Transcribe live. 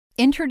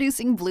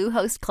Introducing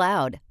Bluehost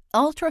Cloud,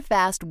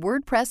 ultra-fast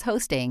WordPress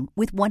hosting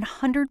with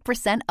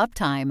 100%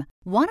 uptime.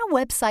 Want a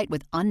website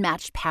with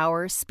unmatched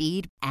power,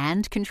 speed,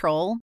 and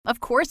control? Of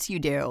course you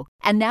do.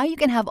 And now you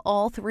can have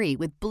all three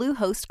with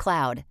Bluehost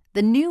Cloud,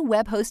 the new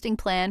web hosting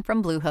plan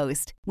from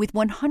Bluehost. With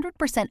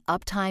 100%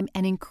 uptime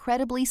and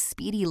incredibly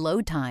speedy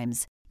load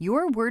times,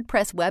 your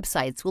WordPress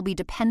websites will be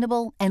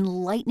dependable and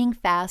lightning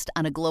fast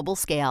on a global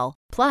scale.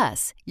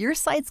 Plus, your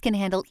sites can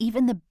handle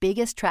even the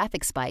biggest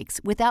traffic spikes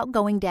without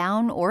going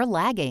down or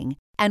lagging.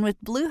 And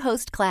with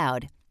Bluehost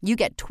Cloud, you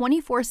get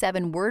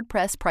 24/7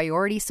 WordPress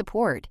priority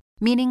support,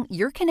 meaning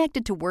you're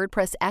connected to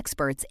WordPress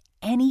experts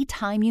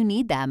anytime you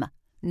need them.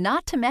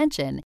 Not to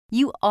mention,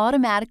 you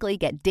automatically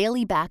get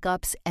daily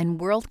backups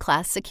and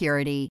world-class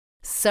security.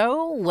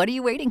 So, what are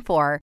you waiting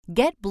for?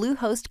 Get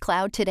Bluehost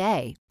Cloud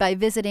today by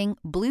visiting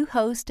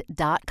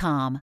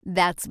Bluehost.com.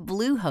 That's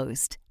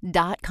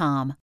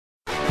Bluehost.com.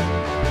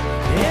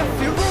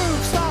 If your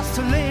roof starts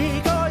to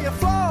leak or your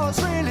floor's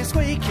really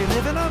squeak, you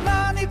live in a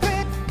money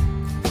pit.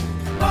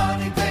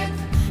 Money pit.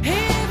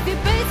 If your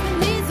basement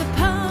needs a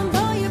pump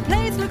or your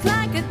place looks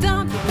like a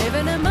dump, you live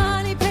in a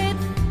money pit.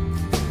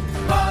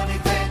 Money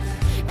pit.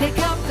 Pick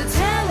up the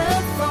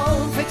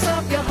telephone, fix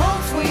up your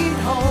home sweet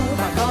home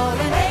by calling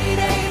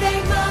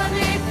 888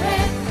 Money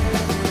Pit.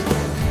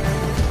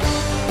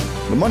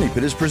 The Money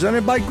Pit is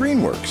presented by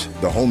Greenworks,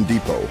 The Home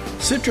Depot,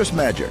 Citrus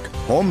Magic,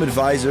 Home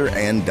Advisor,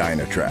 and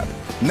Dynatrap.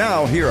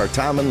 Now, here are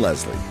Tom and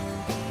Leslie.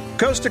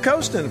 Coast to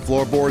coast and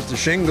floorboards to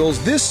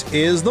shingles, this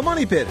is the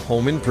Money Pit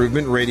Home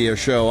Improvement Radio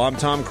Show. I'm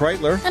Tom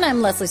Kreitler. And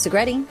I'm Leslie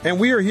Segretti. And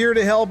we are here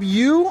to help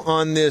you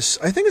on this,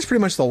 I think it's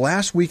pretty much the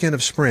last weekend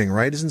of spring,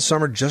 right? Isn't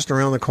summer just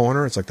around the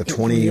corner? It's like the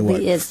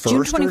 21st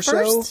June 21st? or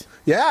so?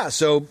 Yeah,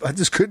 so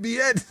this could be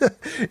it.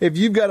 If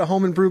you've got a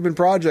home improvement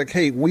project,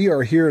 hey, we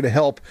are here to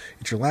help.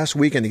 It's your last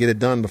weekend to get it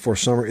done before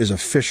summer is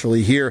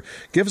officially here.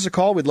 Give us a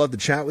call. We'd love to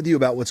chat with you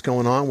about what's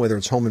going on, whether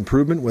it's home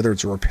improvement, whether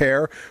it's a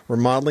repair,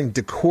 remodeling,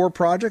 decor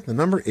project. The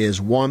number is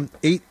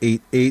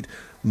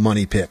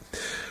 1-888-MONEY-PIT.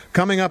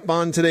 Coming up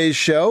on today's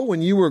show,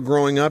 when you were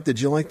growing up,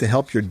 did you like to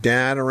help your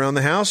dad around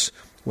the house?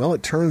 Well,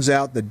 it turns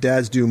out that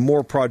dads do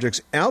more projects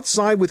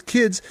outside with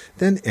kids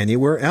than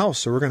anywhere else.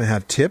 So we're going to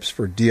have tips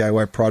for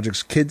DIY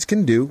projects kids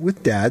can do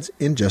with dads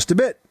in just a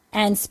bit.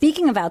 And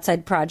speaking of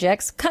outside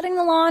projects, cutting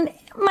the lawn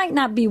might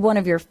not be one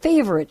of your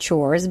favorite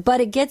chores, but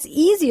it gets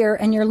easier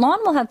and your lawn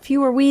will have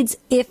fewer weeds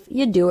if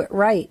you do it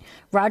right.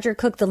 Roger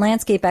Cook, the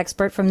landscape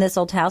expert from This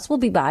Old House, will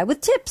be by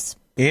with tips.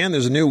 And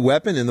there's a new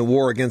weapon in the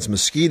war against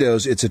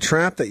mosquitoes. It's a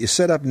trap that you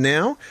set up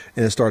now,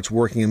 and it starts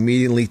working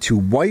immediately to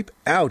wipe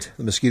out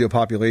the mosquito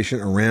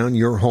population around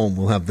your home.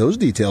 We'll have those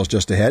details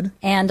just ahead.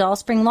 And all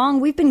spring long,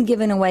 we've been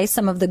giving away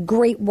some of the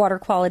great water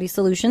quality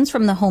solutions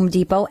from the Home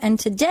Depot. And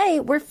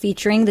today, we're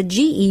featuring the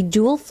GE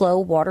Dual Flow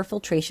Water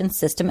Filtration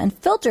System and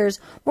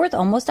filters worth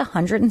almost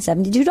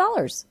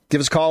 $172.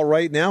 Give us a call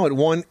right now at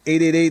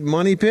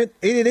 1-888-MONEY-PIT,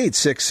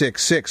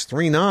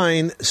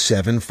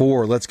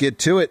 888-666-3974. Let's get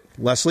to it.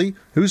 Leslie,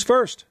 who's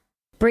first?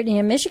 Brittany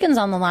in Michigan's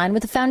on the line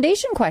with a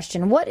foundation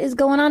question. What is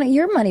going on at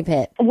your money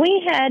pit?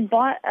 We had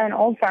bought an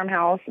old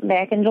farmhouse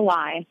back in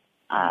July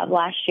of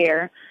last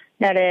year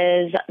that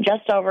is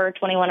just over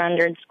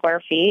 2,100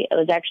 square feet. It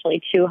was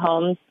actually two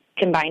homes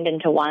combined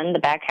into one. The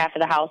back half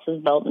of the house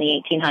was built in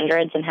the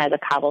 1800s and has a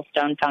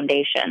cobblestone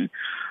foundation.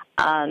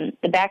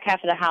 The back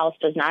half of the house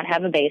does not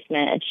have a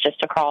basement. It's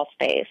just a crawl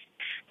space.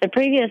 The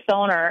previous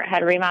owner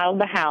had remodeled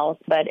the house,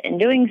 but in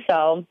doing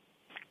so,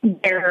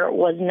 there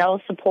was no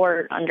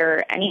support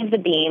under any of the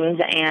beams,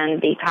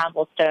 and the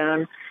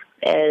cobblestone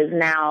is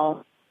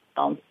now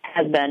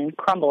has been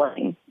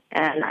crumbling.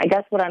 And I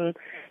guess what I'm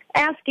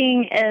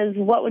asking is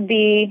what would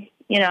be,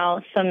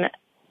 some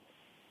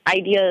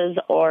ideas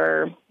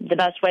or the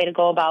best way to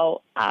go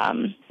about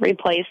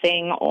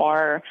replacing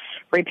or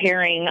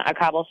repairing a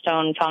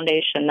cobblestone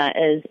foundation that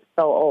is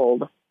so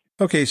old.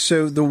 Okay,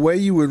 so the way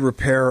you would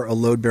repair a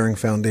load-bearing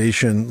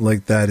foundation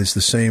like that is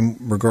the same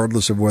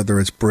regardless of whether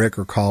it's brick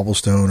or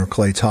cobblestone or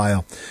clay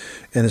tile.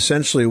 And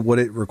essentially what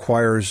it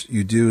requires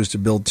you do is to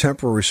build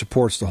temporary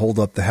supports to hold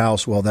up the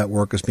house while that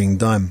work is being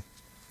done.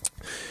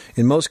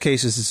 In most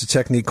cases, it's a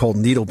technique called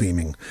needle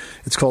beaming.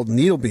 It's called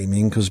needle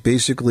beaming because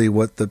basically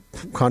what the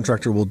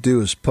contractor will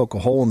do is poke a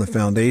hole in the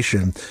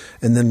foundation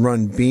and then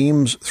run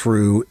beams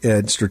through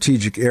at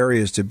strategic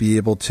areas to be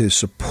able to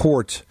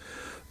support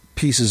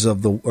pieces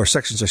of or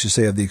sections, I should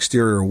say, of the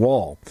exterior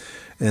wall.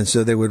 And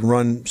so they would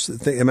run,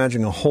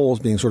 imagine a hole is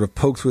being sort of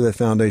poked through that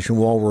foundation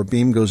wall where a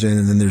beam goes in,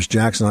 and then there's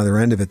jacks on either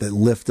end of it that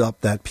lift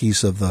up that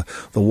piece of the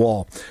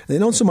wall. And they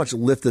don't so much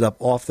lift it up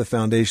off the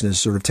foundation as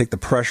sort of take the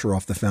pressure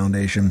off the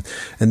foundation.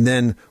 And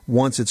then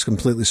once it's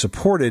completely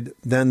supported,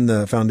 then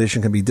the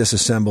foundation can be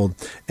disassembled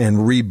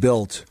and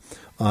rebuilt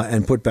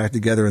and put back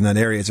together in that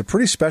area. It's a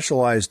pretty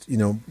specialized,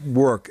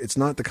 work. It's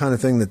not the kind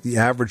of thing that the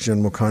average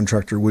general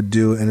contractor would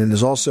do, and it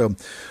is also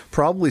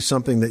probably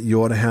something that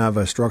you ought to have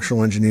a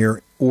structural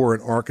engineer or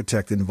an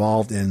architect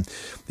involved in,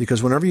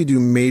 because whenever you do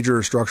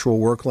major structural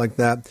work like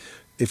that,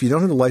 if you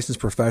don't have a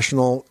licensed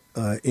professional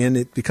and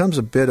it becomes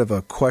a bit of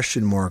a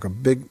question mark, a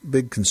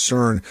big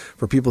concern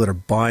for people that are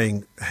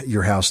buying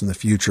your house in the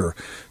future.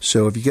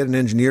 So if you get an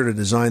engineer to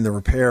design the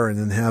repair and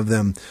then have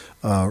them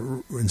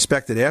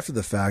inspect it after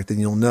the fact, then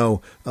you'll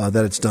know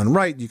that it's done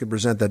right. You can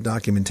present that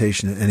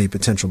documentation to any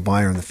potential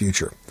buyer in the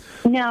future.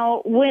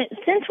 Now,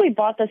 since we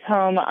bought this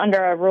home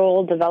under a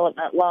rural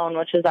development loan,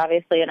 which is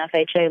obviously an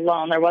FHA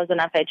loan, there was an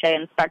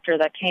FHA inspector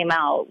that came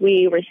out.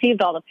 We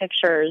received all the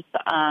pictures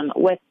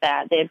with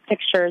that. The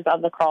pictures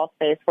of the crawl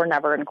space were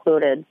never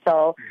included.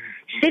 So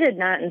she did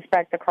not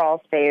inspect the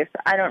crawl space.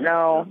 I don't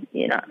know,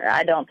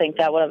 I don't think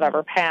that would have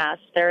ever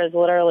passed. There is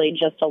literally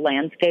just a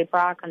landscape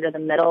rock under the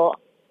middle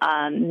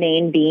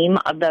main beam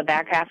of the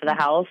back half of the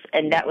house,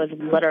 and that was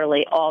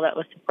literally all that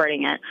was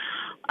supporting it.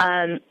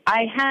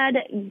 I had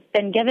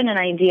been given an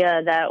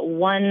idea that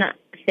one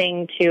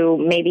thing to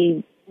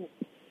maybe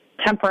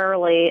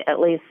temporarily at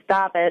least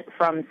stop it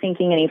from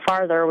sinking any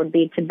farther would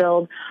be to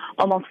build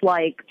almost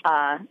like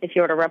if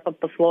you were to rip up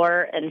the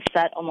floor and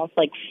set almost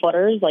like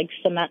footers, like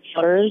cement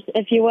footers,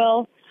 if you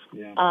will,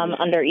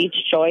 under each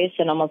joist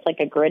and almost like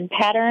a grid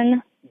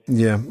pattern.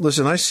 Yeah.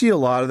 Listen, I see a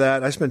lot of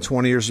that. I spent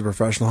 20 years as a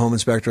professional home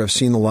inspector. I've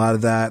seen a lot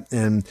of that.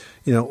 And,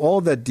 all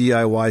of that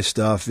DIY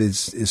stuff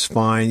is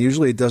fine.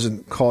 Usually it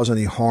doesn't cause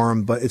any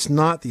harm, but it's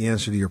not the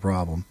answer to your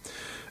problem.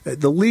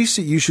 The least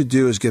that you should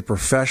do is get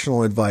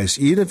professional advice.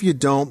 Even if you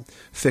don't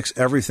fix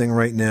everything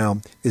right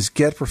now, is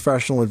get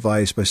professional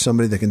advice by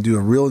somebody that can do a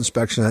real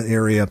inspection of that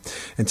area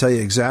and tell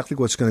you exactly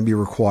what's going to be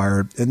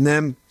required. And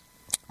then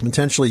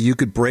potentially you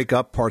could break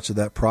up parts of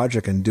that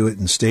project and do it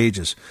in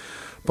stages.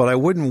 But I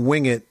wouldn't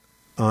wing it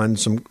on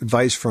some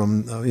advice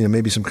from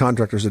maybe some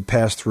contractors that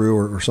passed through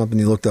or something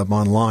you looked up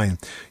online.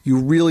 You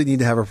really need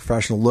to have a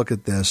professional look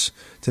at this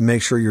to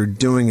make sure you're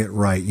doing it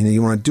right.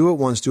 You want to do it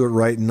once, do it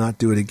right, and not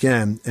do it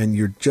again. And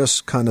you're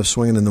just kind of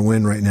swinging in the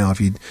wind right now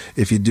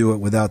if you do it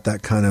without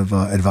that kind of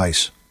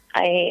advice.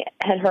 I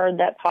had heard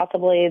that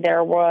possibly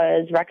there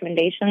was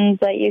recommendations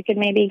that you could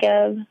maybe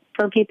give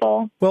for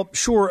people. Well,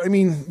 sure. I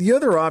mean, the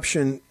other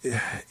option,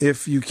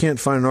 if you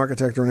can't find an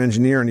architect or an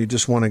engineer and you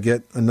just want to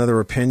get another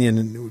opinion,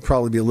 and it would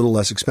probably be a little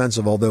less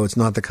expensive, although it's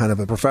not the kind of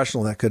a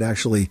professional that could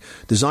actually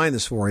design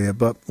this for you.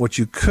 But what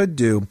you could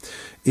do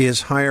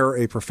is hire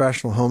a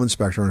professional home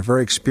inspector, and a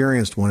very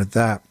experienced one at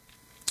that,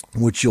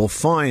 which you'll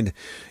find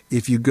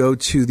if you go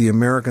to the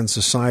American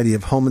Society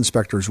of Home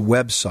Inspectors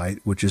website,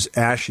 which is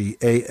ASHI,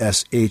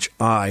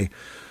 ASHI,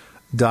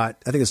 I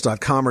think it's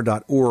 .com or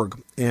 .org,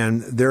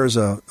 and there's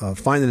a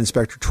find an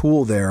inspector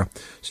tool there,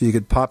 so you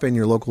could pop in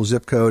your local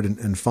zip code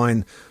and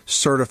find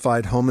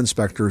certified home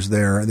inspectors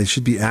there. They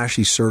should be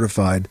ASHI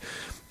certified,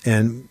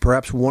 and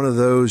perhaps one of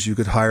those you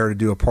could hire to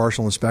do a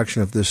partial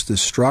inspection of this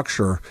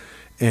structure.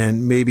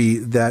 And maybe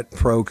that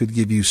pro could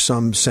give you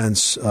some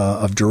sense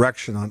of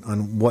direction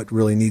on what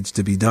really needs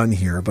to be done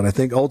here. But I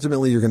think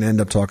ultimately you're going to end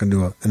up talking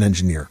to an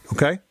engineer,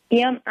 okay?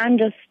 Yeah, I'm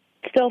just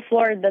still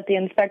floored that the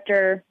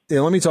inspector...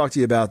 Yeah, let me talk to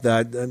you about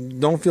that.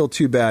 Don't feel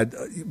too bad.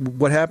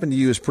 What happened to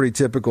you is pretty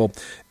typical.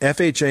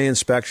 FHA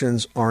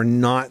inspections are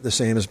not the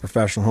same as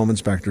professional home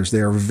inspectors.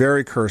 They are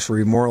very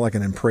cursory, more like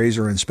an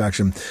appraiser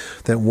inspection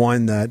than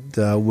one that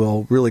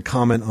will really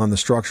comment on the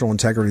structural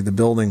integrity of the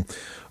building.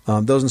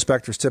 Those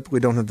inspectors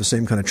typically don't have the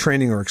same kind of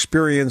training or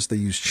experience. They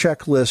use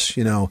checklists.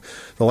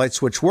 The light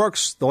switch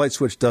works, the light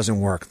switch doesn't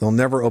work. They'll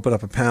never open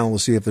up a panel to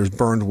see if there's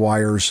burned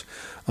wires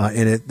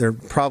in it. They're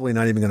probably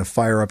not even going to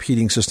fire up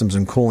heating systems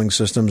and cooling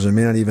systems, and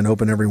may not even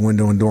open every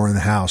window and door in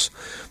the house.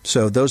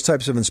 So those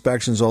types of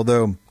inspections,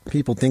 although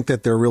people think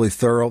that they're really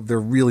thorough, they're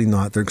really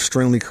not. They're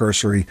extremely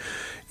cursory.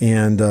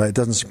 And it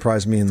doesn't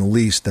surprise me in the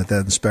least that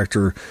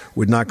inspector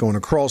would not go in a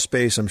crawl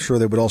space. I'm sure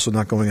they would also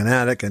not go in an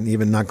attic and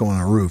even not go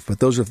on a roof. But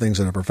those are things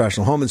that a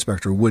professional home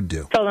inspector would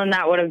do. So then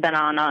that would have been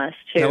on us,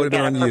 too. That would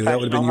have been on you. That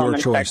would have been your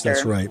choice.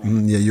 That's right.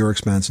 Yeah, your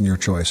expense and your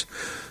choice.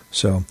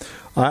 So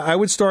I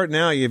would start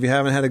now. If you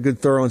haven't had a good,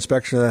 thorough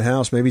inspection of that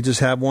house, maybe just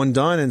have one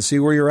done and see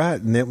where you're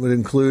at. And it would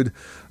include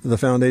the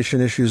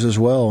foundation issues as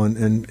well.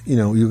 And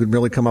you could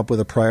really come up with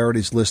a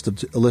priorities list of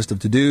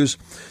to-dos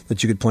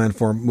that you could plan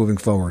for moving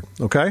forward.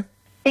 Okay?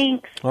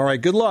 Thanks. All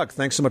right. Good luck.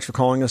 Thanks so much for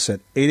calling us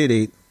at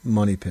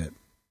 888-MONEY-PIT.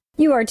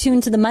 You are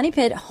tuned to the Money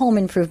Pit Home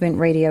Improvement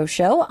Radio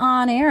Show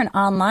on air and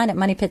online at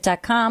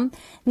MoneyPit.com.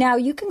 Now,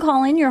 you can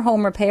call in your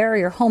home repair or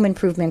your home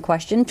improvement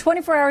question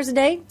 24 hours a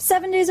day,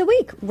 7 days a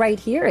week, right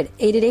here at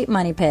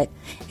 888-MONEY-PIT.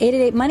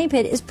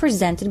 888-MONEY-PIT is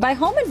presented by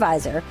Home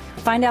Advisor.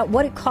 Find out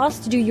what it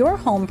costs to do your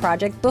home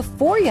project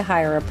before you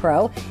hire a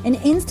pro and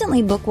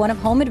instantly book one of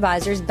Home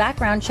Advisor's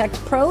background-checked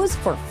pros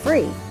for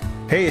free.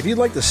 Hey, if you'd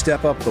like to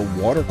step up the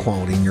water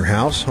quality in your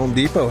house, Home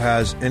Depot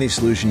has any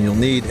solution you'll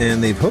need,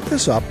 and they've hooked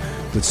us up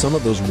with some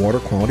of those water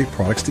quality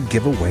products to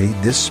give away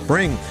this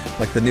spring,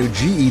 like the new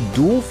GE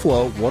Dual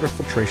Flow water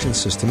filtration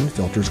system and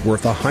filters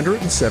worth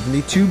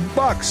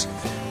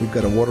 $172. We've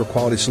got a water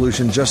quality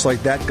solution just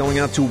like that going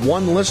out to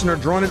one listener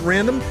drawn at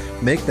random.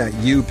 Make that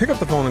you. Pick up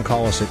the phone and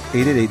call us at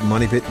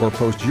 888-MONEY-PIT or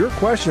post your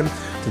question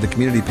to the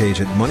community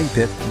page at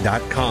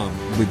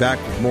MoneyPit.com. We'll be back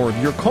with more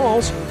of your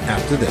calls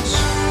after this.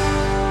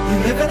 You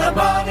live in a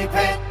money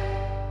pit.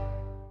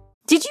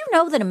 Did you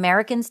know that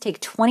Americans take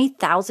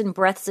 20,000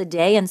 breaths a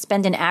day and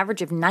spend an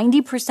average of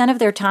 90% of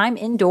their time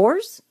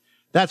indoors?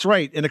 That's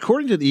right. And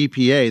according to the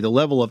EPA, the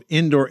level of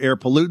indoor air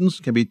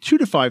pollutants can be 2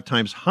 to 5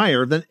 times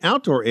higher than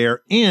outdoor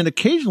air and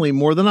occasionally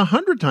more than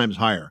 100 times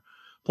higher.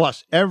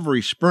 Plus,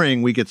 every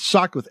spring we get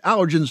socked with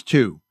allergens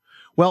too.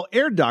 Well,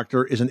 Air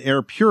Doctor is an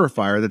air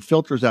purifier that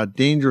filters out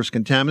dangerous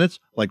contaminants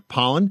like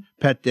pollen,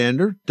 pet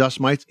dander, dust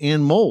mites,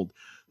 and mold.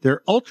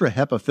 Their Ultra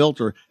HEPA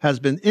filter has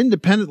been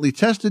independently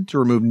tested to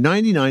remove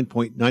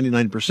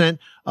 99.99%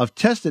 of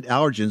tested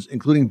allergens,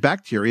 including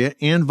bacteria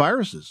and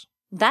viruses.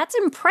 That's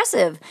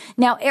impressive.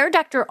 Now, Air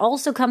Doctor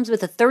also comes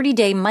with a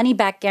 30-day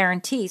money-back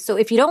guarantee, so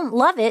if you don't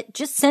love it,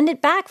 just send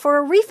it back for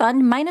a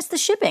refund minus the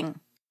shipping.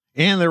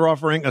 And they're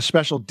offering a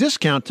special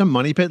discount to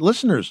Money Pit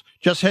listeners.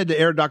 Just head to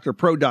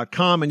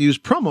airdoctorpro.com and use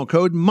promo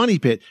code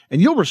MONEYPIT, and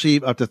you'll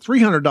receive up to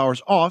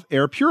 $300 off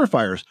air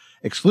purifiers.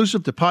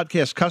 Exclusive to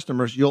podcast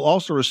customers, you'll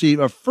also receive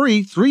a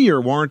free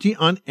 3-year warranty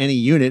on any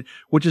unit,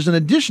 which is an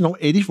additional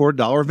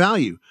 $84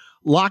 value.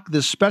 Lock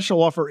this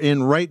special offer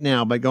in right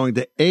now by going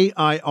to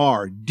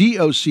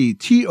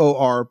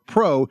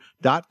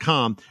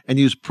airdoctorpro.com and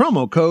use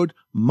promo code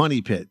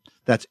MONEYPIT.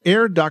 That's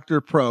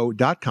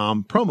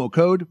airdoctorpro.com, promo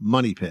code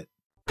MONEYPIT.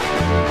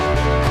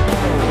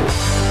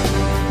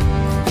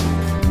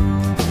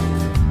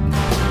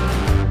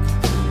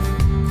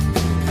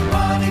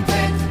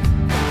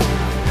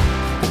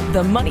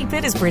 The Money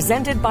Pit is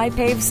presented by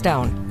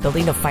Pavestone.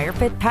 Building a fire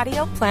pit,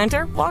 patio,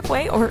 planter,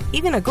 walkway, or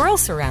even a grill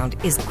surround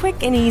is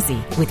quick and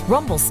easy with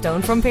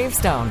Rumblestone from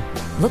Pavestone.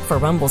 Look for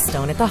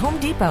Rumblestone at the Home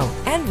Depot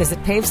and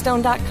visit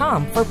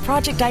pavestone.com for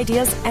project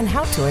ideas and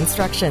how-to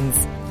instructions.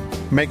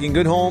 Making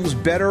good homes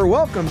better.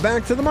 Welcome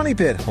back to the Money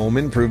Pit Home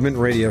Improvement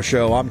Radio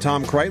Show. I'm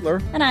Tom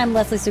Kreitler. And I'm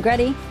Leslie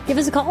Segretti. Give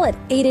us a call at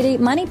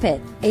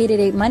 888-MONEY-PIT.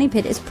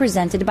 888-MONEY-PIT is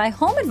presented by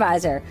Home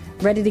Advisor.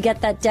 Ready to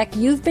get that deck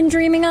you've been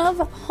dreaming of?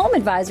 Home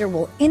Advisor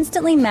will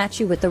instantly match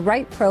you with the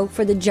right pro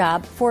for the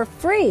job for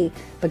free.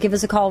 But give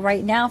us a call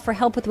right now for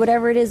help with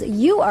whatever it is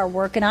you are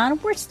working on.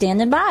 We're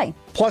standing by.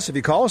 Plus, if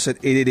you call us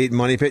at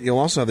 888-MONEY-PIT, you'll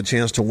also have the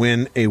chance to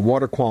win a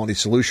water quality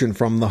solution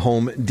from the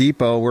Home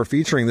Depot. We're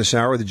featuring this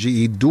hour the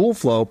GE Dual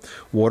Flow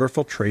water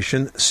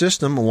filtration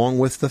system along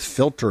with the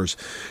filters.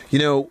 You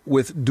know,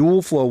 with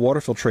Dual Flow water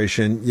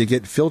filtration, you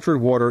get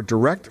filtered water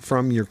direct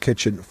from your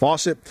kitchen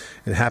faucet.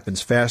 It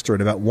happens faster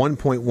at about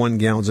 1.1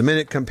 gallons a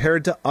minute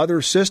compared to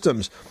other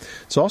systems.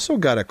 It's also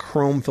got a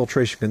chrome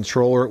filtration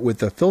controller with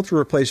the filter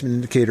replacement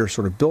indicator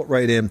sort of built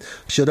right in,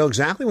 so you'll know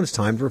exactly when it's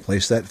time to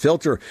replace that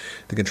filter.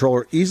 The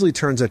controller easily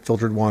turns that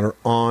filtered water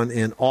on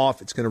and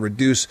off. It's going to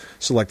reduce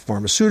select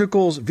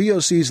pharmaceuticals,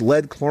 VOCs,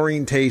 lead,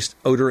 chlorine, taste,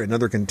 odor, and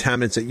other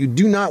contaminants that you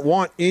do not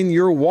want in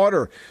your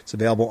water. It's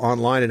available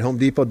online at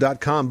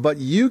homedepot.com, but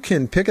you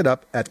can pick it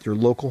up at your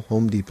local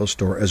Home Depot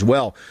store as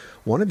well.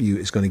 One of you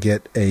is going to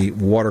get a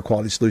water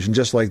quality solution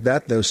just like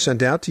that, though,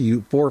 sent out to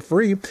you for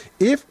free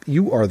if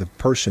you are the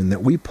person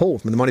that we pull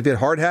from the Money Pit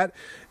Hard Hat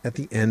at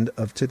the end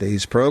of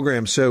today's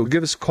program. So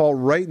give us a call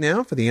right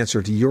now for the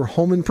answer to your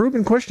home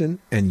improvement question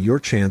and your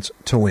chance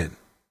to win.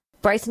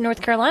 Bryce in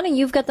North Carolina,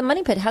 you've got the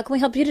Money Pit. How can we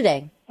help you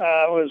today?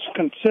 I was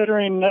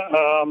considering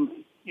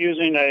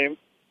using a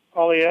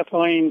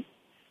polyethylene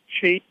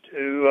sheet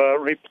to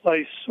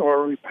replace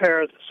or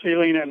repair the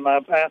ceiling in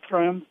my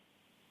bathroom,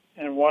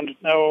 and wanted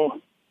to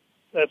know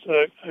that's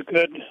a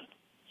good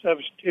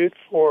substitute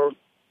for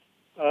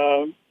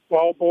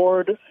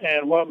wallboard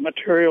and what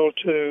material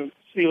to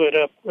seal it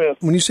up with.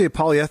 When you say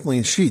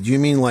polyethylene sheet, do you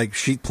mean like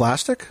sheet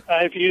plastic?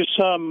 I've used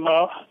some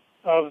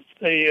of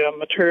the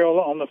material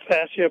on the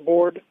fascia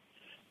board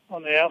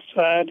on the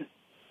outside,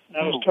 and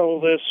I was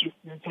told this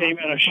came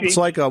in a sheet. It's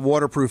like a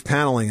waterproof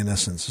paneling in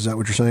essence. Is that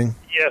what you're saying?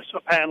 Yes, a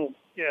panel,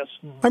 yes.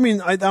 I mean,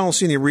 I don't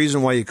see any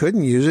reason why you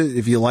couldn't use it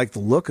if you like the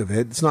look of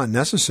it. It's not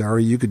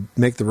necessary. You could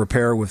make the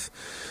repair with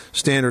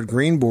standard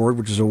green board,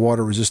 which is a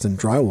water-resistant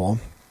drywall.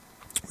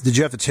 Did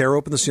you have to tear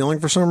open the ceiling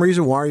for some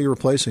reason? Why are you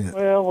replacing it?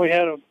 Well, we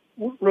had a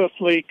roof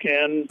leak,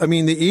 and I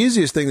mean, the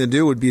easiest thing to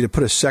do would be to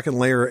put a second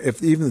layer.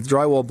 If even the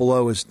drywall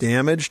below is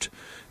damaged,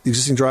 the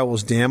existing drywall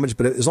is damaged,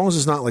 but as long as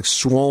it's not like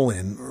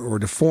swollen or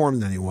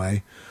deformed in any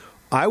way,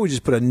 I would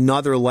just put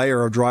another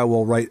layer of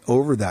drywall right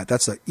over that.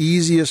 That's the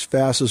easiest,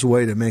 fastest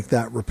way to make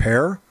that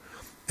repair.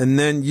 And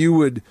then you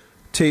would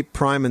tape,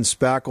 prime, and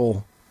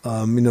spackle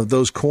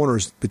those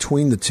corners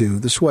between the two.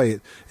 This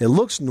way it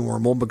looks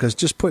normal, because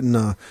just putting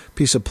a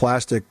piece of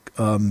plastic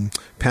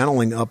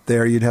paneling up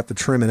there, you'd have to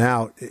trim it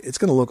out. It's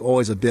going to look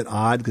always a bit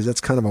odd because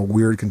that's kind of a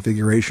weird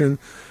configuration.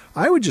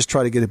 I would just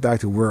try to get it back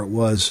to where it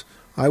was.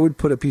 I would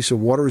put a piece of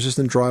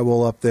water-resistant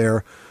drywall up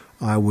there.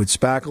 I would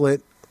spackle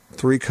it,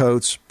 3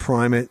 coats,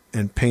 prime it,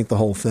 and paint the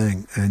whole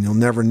thing. And you'll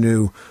never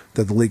knew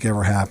that the leak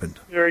ever happened.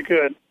 Very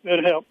good.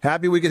 Good help.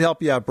 Happy we could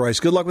help you out,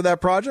 Bryce. Good luck with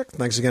that project.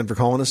 Thanks again for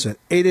calling us at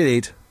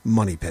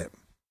 888-MONEY-PIT.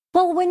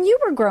 Well, when you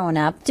were growing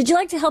up, did you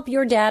like to help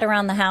your dad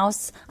around the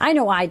house? I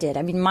know I did.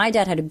 I mean, my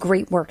dad had a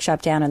great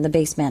workshop down in the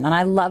basement, and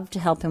I loved to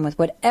help him with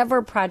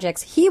whatever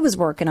projects he was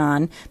working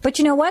on. But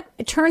you know what?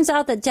 It turns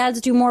out that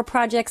dads do more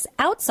projects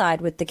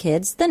outside with the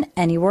kids than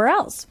anywhere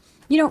else.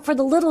 For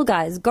the little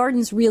guys,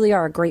 gardens really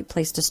are a great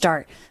place to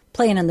start.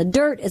 Playing in the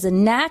dirt is a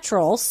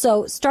natural,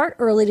 so start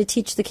early to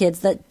teach the kids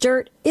that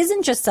dirt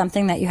isn't just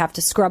something that you have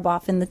to scrub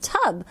off in the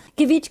tub.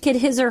 Give each kid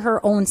his or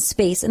her own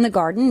space in the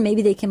garden.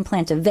 Maybe they can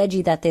plant a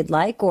veggie that they'd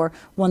like or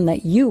one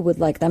that you would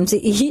like them to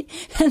eat.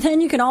 And then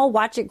you can all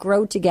watch it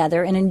grow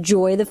together and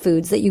enjoy the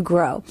foods that you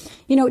grow.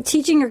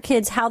 Teaching your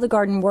kids how the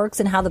garden works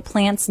and how the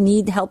plants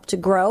need help to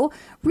grow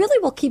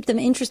really will keep them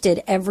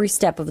interested every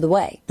step of the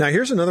way. Now,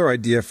 here's another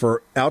idea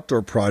for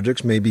outdoor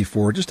projects, maybe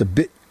for just a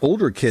bit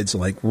older kids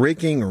like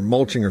raking or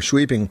mulching or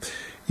sweeping.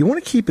 You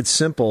want to keep it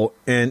simple,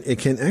 and it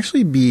can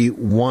actually be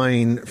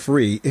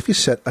wine-free if you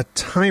set a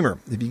timer.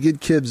 If you give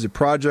kids a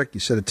project,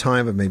 you set a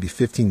time of maybe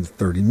 15 to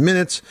 30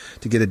 minutes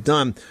to get it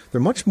done,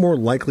 they're much more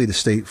likely to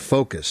stay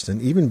focused.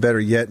 And even better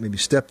yet, maybe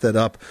step that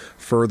up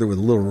further with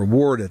a little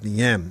reward at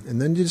the end. And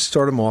then you just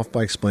start them off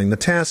by explaining the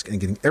task and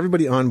getting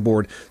everybody on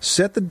board,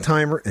 set the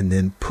timer, and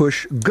then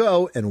push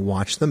go and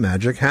watch the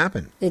magic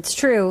happen. It's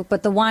true,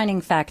 but the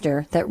whining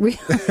factor that really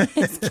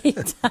is key.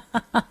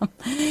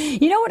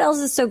 You know what else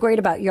is so great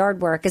about yard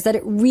work is that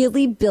it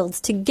really builds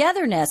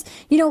togetherness.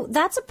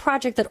 That's a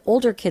project that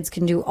older kids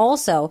can do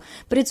also,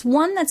 but it's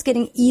one that's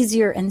getting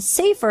easier and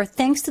safer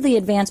thanks to the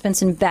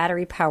advancements in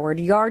battery-powered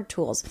yard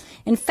tools.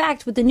 In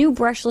fact, with the new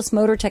brushless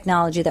motor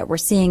technology that we're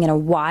seeing in a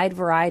wide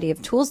variety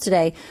of tools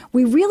today,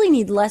 we really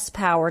need less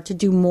power to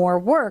do more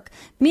work,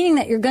 meaning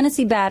that you're going to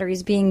see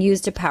batteries being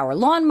used to power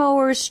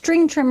lawnmowers,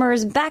 string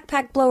trimmers,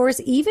 backpack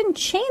blowers, even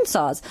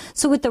chainsaws.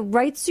 So with the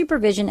right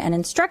supervision and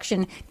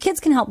instruction, kids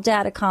can help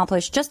Dad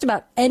accomplish just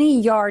about any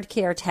yard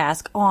care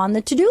task on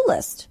the to-do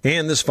list.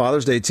 And this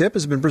Father's Day tip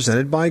has been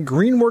presented by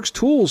Greenworks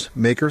Tools,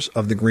 makers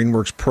of the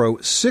Greenworks Pro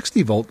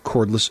 60-volt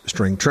cordless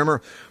string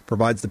trimmer.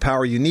 Provides the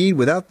power you need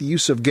without the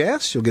use of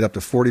gas. You'll get up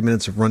to 40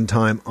 minutes of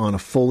runtime on a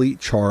fully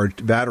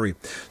charged battery.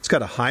 It's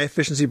got a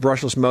high-efficiency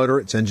brushless motor.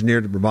 It's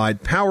engineered to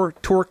provide power,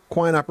 torque,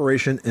 quiet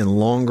operation, and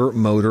longer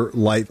motor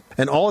life,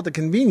 and all at the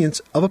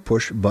convenience of a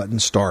push-button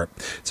start.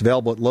 It's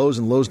available at Lowe's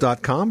and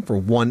Lowe's.com for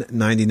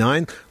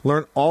 $199.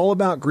 Learn all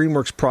about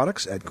Greenworks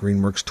products at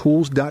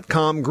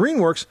greenworkstools.com.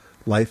 Greenworks,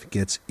 life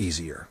gets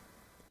easier.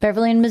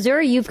 Beverly in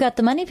Missouri, you've got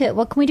the Money Pit.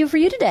 What can we do for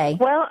you today?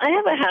 Well, I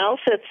have a house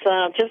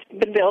that's just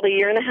been built a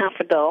year and a half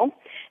ago,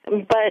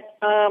 but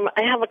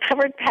I have a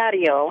covered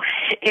patio,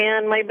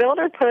 and my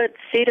builder put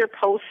cedar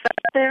posts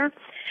out there.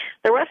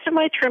 The rest of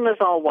my trim is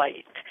all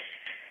white.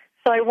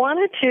 So I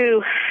wanted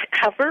to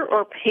cover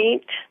or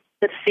paint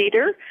the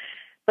cedar,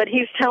 but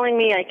he's telling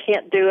me I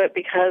can't do it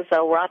because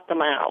I'll rot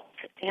them out.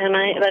 And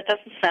that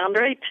doesn't sound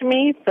right to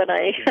me, but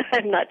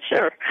I'm not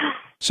sure.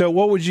 So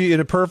what would you, in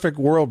a perfect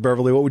world,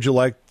 Beverly, what would you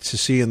like to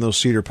see in those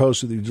cedar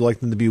posts? Would you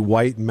like them to be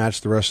white and match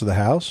the rest of the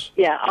house?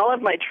 Yeah, all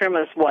of my trim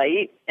is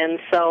white, and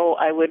so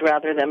I would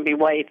rather them be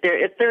white.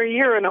 They're a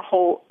year and a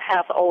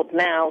half old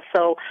now,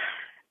 so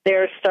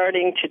they're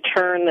starting to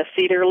turn the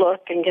cedar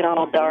look and get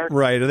all dark.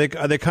 Right.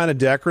 Are they kind of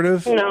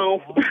decorative?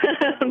 No.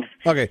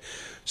 Okay.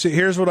 So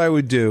here's what I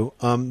would do.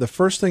 The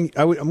first thing,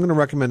 I'm going to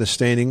recommend a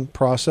staining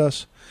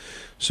process.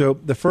 So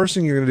the first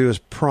thing you're going to do is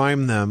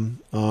prime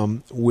them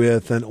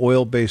with an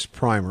oil-based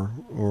primer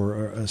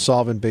or a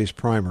solvent-based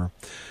primer.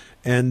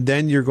 And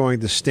then you're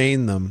going to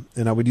stain them,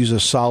 and I would use a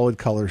solid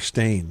color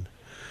stain.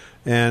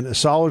 And a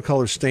solid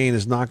color stain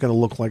is not going to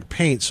look like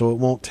paint, so it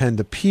won't tend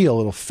to peel.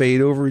 It'll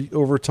fade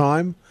over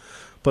time,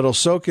 but it'll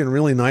soak in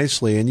really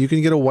nicely, and you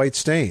can get a white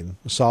stain,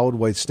 a solid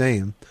white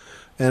stain,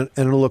 and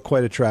it'll look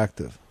quite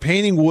attractive.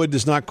 Painting wood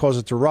does not cause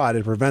it to rot.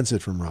 It prevents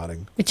it from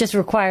rotting. It just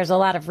requires a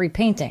lot of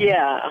repainting.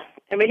 Yeah.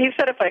 I mean, he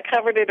said if I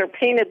covered it or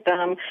painted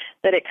them,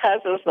 that it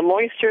causes the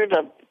moisture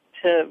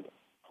to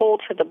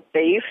hold to the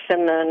base,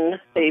 and then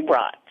they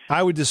rot.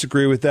 I would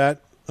disagree with that.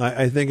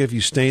 I think if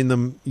you stain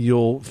them,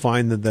 you'll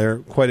find that they're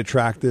quite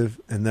attractive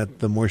and that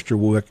the moisture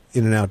will work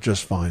in and out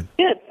just fine.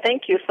 Good.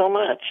 Thank you so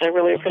much. I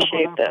really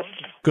appreciate this.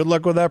 Good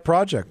luck with that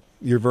project.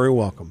 You're very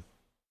welcome.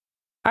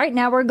 All right,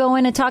 now we're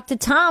going to talk to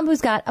Tom, who's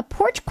got a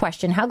porch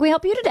question. How can we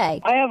help you today?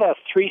 I have a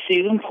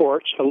 3-season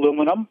porch,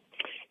 aluminum.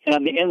 And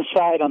on the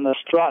inside, on the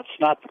struts,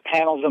 not the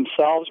panels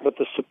themselves, but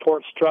the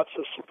support struts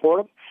that support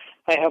them,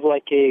 I have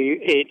like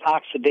a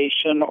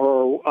oxidation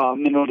or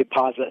mineral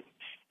deposit.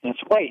 And it's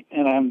white,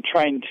 and I'm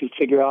trying to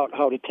figure out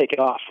how to take it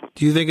off.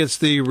 Do you think it's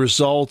the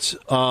result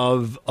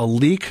of a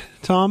leak,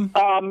 Tom?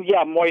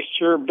 Yeah,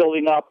 moisture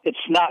building up. It's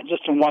not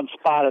just in one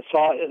spot.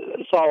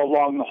 It's all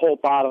along the whole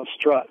bottom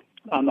strut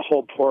on the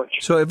whole porch.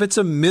 So if it's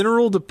a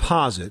mineral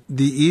deposit,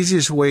 the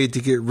easiest way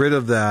to get rid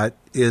of that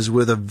is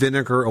with a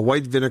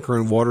white vinegar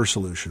and water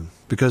solution,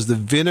 because the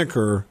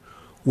vinegar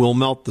will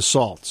melt the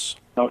salts.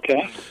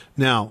 Okay.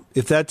 Now,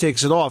 if that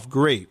takes it off,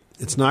 great.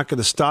 It's not going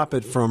to stop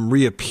it from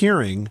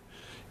reappearing.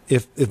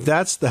 If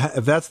that's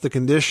the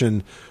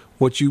condition,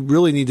 what you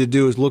really need to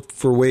do is look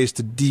for ways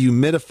to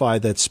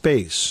dehumidify that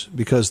space,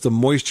 because the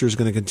moisture is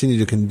going to continue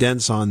to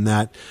condense on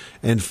that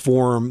and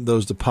form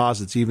those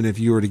deposits, even if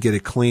you were to get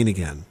it clean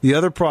again. The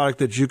other product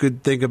that you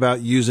could think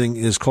about using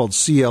is called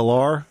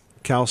CLR,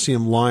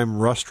 calcium lime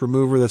rust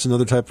remover. That's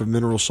another type of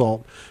mineral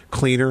salt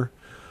cleaner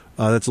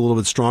that's a little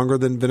bit stronger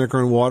than vinegar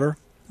and water.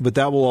 but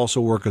that will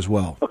also work as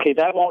well. Okay,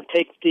 that won't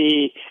take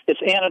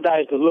it's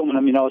anodized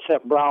aluminum, it's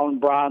that brown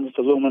bronzed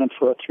aluminum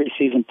for a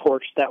 3-season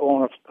porch. That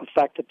won't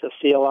affect it, the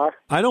CLR?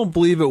 I don't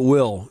believe it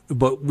will,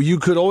 but you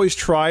could always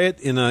try it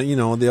in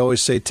they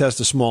always say test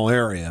a small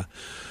area.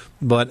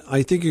 But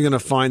I think you're going to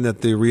find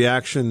that the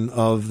reaction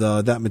of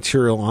that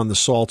material on the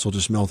salts will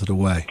just melt it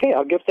away. Okay,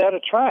 I'll give that a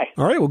try.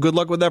 All right, well, good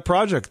luck with that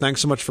project.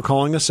 Thanks so much for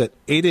calling us at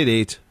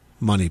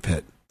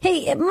 888-MONEY-PIT.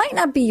 Hey, it might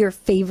not be your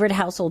favorite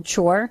household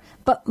chore,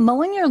 but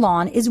mowing your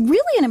lawn is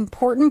really an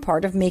important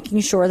part of making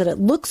sure that it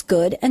looks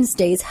good and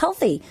stays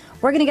healthy.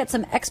 We're going to get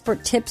some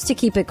expert tips to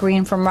keep it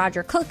green from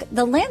Roger Cook,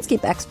 the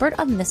landscape expert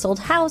of This Old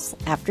House,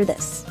 after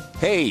this.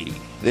 Hey,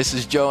 this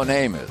is Joe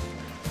Namath.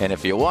 And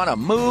if you want to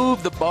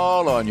move the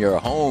ball on your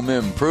home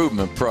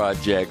improvement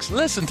projects,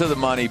 listen to the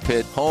Money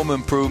Pit Home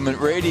Improvement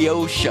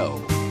Radio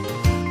Show.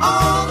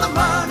 On the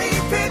Money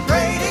Pit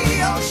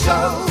Radio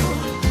Show,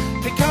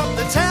 pick up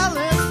the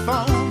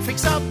telephone,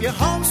 fix up your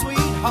home sweet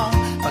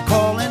home by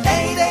calling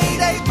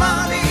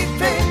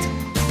 888-MONEY-PIT.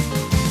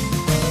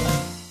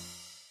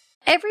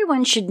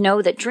 Everyone should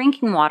know that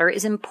drinking water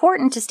is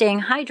important to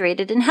staying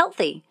hydrated and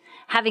healthy.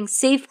 Having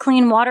safe,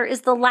 clean water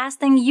is the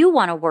last thing you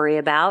want to worry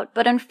about,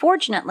 but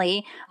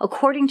unfortunately,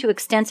 according to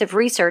extensive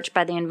research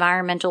by the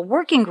Environmental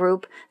Working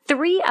Group,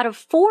 3 out of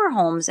 4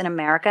 homes in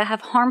America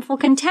have harmful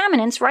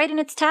contaminants right in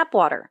its tap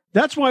water.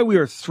 That's why we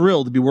are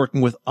thrilled to be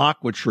working with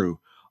AquaTrue.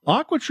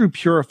 AquaTrue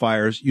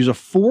purifiers use a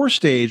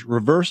 4-stage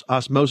reverse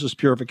osmosis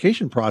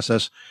purification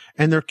process,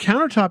 and their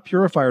countertop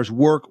purifiers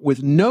work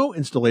with no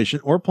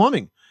installation or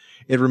plumbing.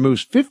 It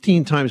removes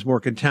 15 times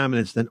more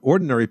contaminants than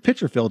ordinary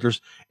pitcher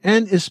filters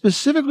and is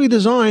specifically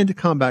designed to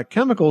combat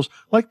chemicals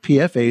like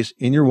PFAS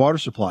in your water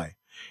supply.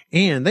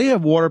 And they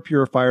have water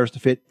purifiers to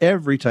fit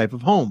every type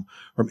of home,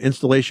 from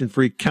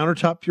installation-free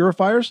countertop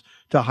purifiers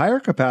to higher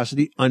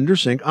capacity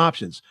under-sink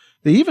options.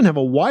 They even have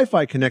a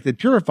Wi-Fi connected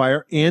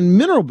purifier and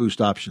mineral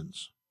boost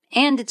options.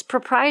 And its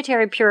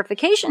proprietary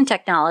purification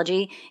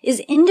technology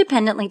is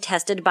independently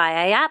tested by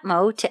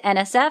IAPMO to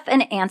NSF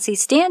and ANSI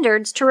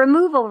standards to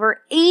remove over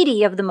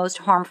 80 of the most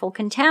harmful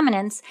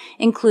contaminants,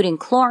 including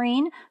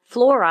chlorine,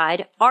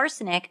 fluoride,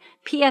 arsenic,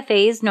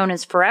 PFAS known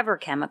as forever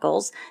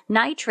chemicals,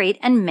 nitrate,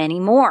 and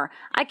many more.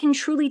 I can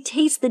truly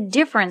taste the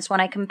difference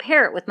when I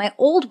compare it with my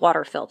old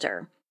water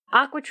filter.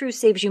 AquaTrue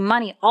saves you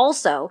money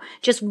also.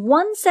 Just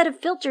one set of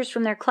filters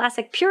from their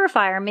classic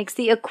purifier makes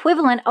the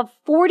equivalent of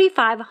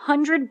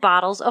 4,500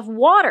 bottles of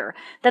water.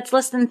 That's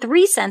less than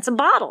 3 cents a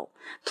bottle.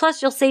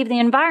 Plus, you'll save the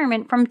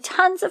environment from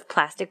tons of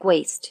plastic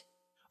waste.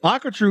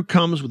 AquaTrue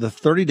comes with a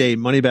 30-day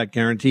money-back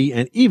guarantee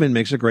and even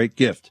makes a great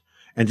gift.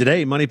 And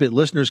today, Money Pit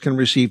listeners can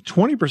receive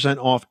 20%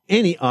 off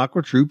any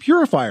AquaTrue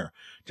purifier.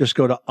 Just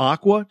go to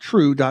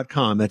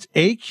aquatrue.com. That's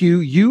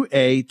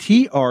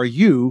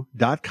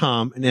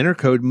AQUATRU.com and enter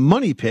code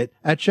MONEYPIT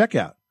at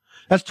checkout.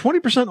 That's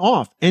 20%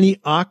 off any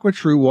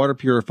AquaTrue water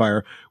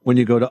purifier when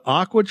you go to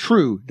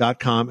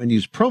aquatrue.com and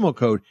use promo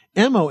code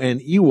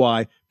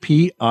MONEYPIT.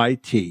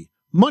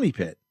 Money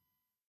Pit.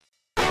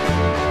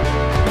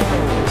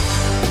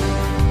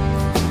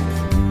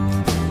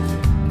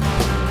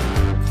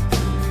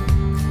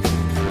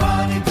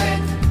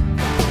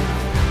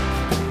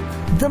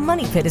 The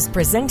Money Pit is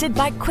presented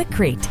by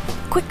Quikrete.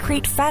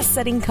 Quikrete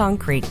fast-setting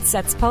concrete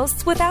sets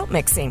posts without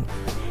mixing.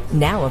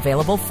 Now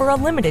available for a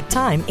limited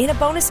time in a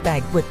bonus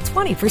bag with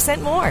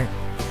 20% more.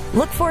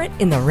 Look for it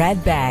in the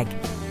red bag.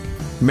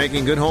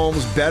 Making good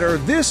homes better.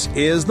 This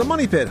is the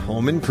Money Pit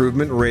Home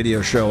Improvement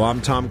Radio Show.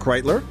 I'm Tom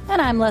Kreitler.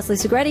 And I'm Leslie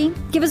Segretti.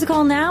 Give us a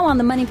call now on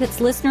the Money Pit's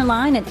listener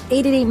line at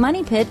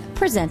 888-MONEY-PIT,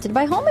 presented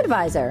by Home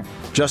Advisor.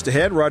 Just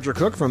ahead, Roger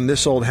Cook from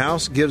This Old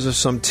House gives us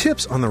some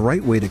tips on the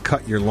right way to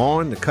cut your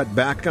lawn, to cut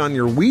back on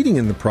your weeding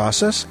in the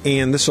process.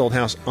 And This Old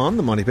House on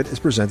the Money Pit is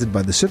presented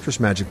by the Citrus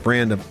Magic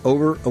brand of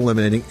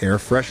odor-eliminating air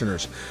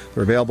fresheners.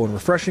 They're available in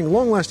refreshing,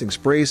 long-lasting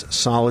sprays,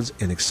 solids,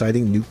 and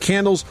exciting new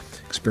candles.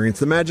 Experience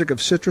the magic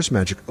of Citrus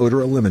Magic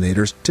odor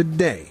eliminators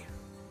today.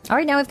 All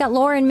right, now we've got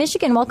Laura in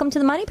Michigan. Welcome to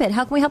the Money Pit.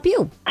 How can we help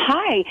you?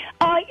 Hi.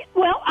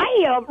 Well,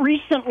 I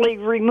recently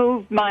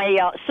removed my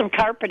some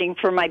carpeting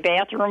for my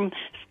bathroom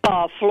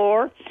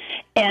floor,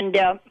 and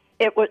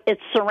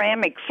it's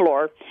ceramic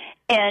floor,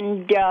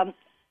 and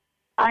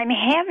I'm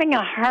having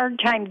a hard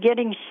time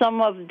getting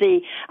some of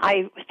the,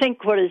 I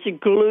think, what is it,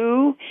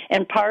 glue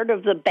and part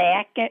of the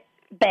back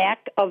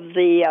of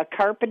the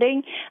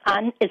carpeting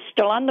on. It's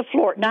still on the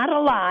floor, not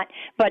a lot,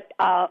 but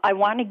I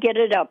want to get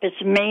it up.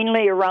 It's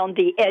mainly around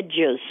the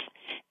edges,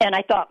 and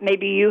I thought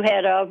maybe you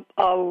had a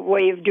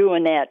way of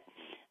doing that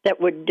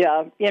would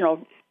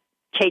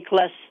take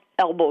less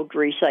elbow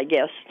grease, I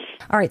guess.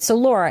 All right, so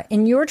Laura,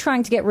 and you're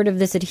trying to get rid of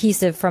this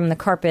adhesive from the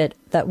carpet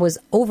that was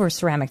over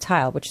ceramic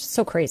tile, which is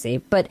so crazy,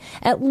 but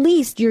at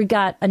least you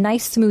got a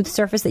nice smooth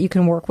surface that you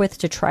can work with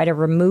to try to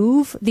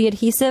remove the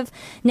adhesive.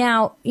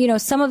 Now,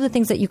 some of the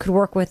things that you could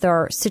work with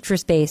are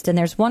citrus-based, and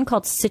there's one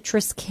called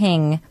Citrus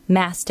King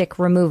Mastic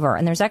Remover,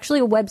 and there's actually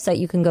a website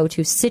you can go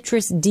to,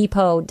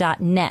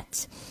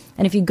 citrusdepot.net.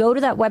 And if you go to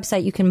that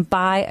website, you can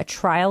buy a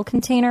trial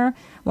container.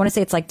 I want to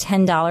say it's like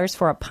 $10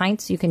 for a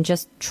pint, so you can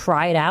just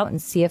try it out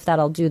and see if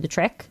that'll do the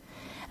trick.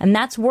 And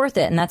that's worth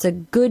it. And that's a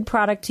good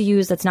product to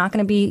use. That's not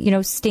going to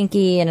be,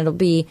 stinky, and it'll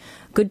be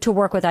good to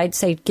work with. I'd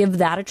say give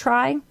that a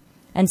try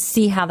and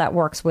see how that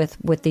works with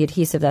the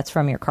adhesive that's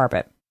from your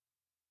carpet.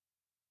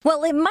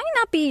 Well, it might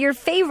not be your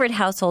favorite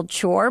household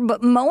chore,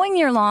 but mowing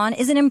your lawn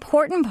is an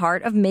important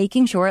part of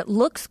making sure it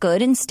looks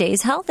good and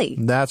stays healthy.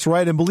 That's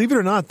right. And believe it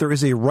or not, there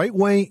is a right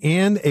way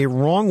and a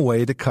wrong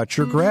way to cut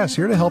your grass.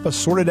 Here to help us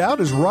sort it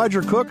out is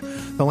Roger Cook,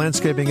 the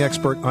landscaping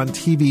expert on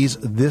TV's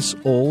This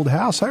Old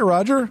House. Hi,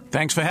 Roger.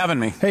 Thanks for having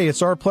me. Hey,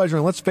 it's our pleasure.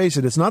 And let's face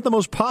it, it's not the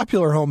most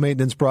popular home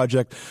maintenance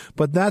project.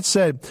 But that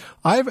said,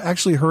 I've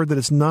actually heard that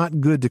it's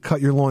not good to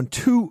cut your lawn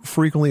too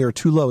frequently or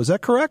too low. Is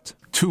that correct?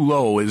 Too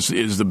low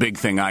is the big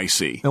thing I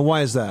see. And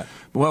why is that?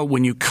 Well,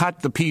 when you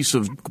cut the piece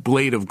of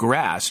blade of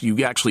grass,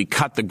 you actually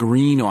cut the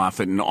green off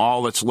it, and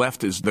all that's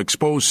left is the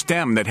exposed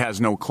stem that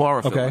has no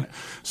chlorophyll in it.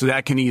 So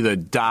that can either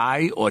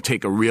die or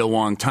take a real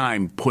long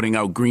time putting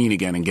out green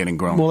again and getting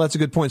grown. Well, that's a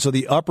good point. So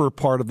the upper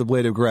part of the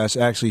blade of grass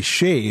actually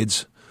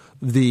shades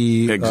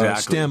the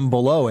stem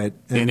below it,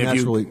 and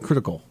that's really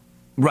critical.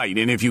 Right,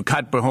 and if you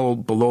cut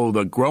below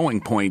the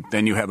growing point,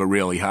 then you have a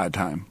really hard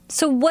time.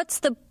 So what's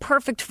the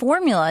perfect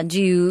formula?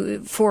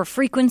 For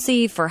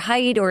frequency, for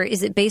height, or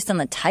is it based on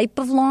the type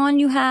of lawn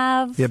you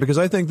have? Yeah, because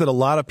I think that a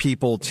lot of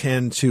people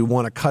tend to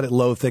want to cut it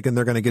low, thinking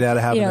they're going to get out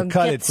of having to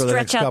cut it for the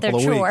next couple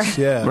of weeks.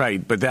 Yeah.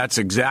 Right, but that's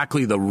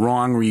exactly the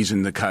wrong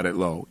reason to cut it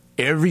low.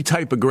 Every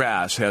type of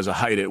grass has a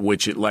height at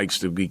which it likes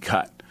to be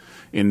cut.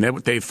 And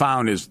what they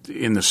found is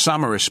in the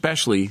summer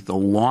especially, the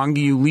longer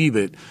you leave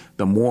it,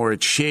 the more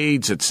it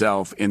shades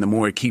itself and the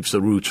more it keeps the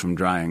roots from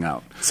drying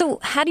out. So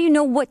how do you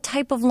know what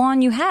type of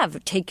lawn you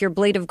have? Take your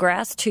blade of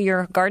grass to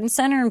your garden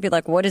center and be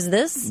like, what is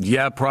this?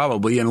 Yeah,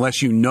 probably,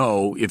 unless you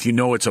know. If you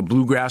know it's a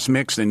bluegrass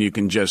mix, then you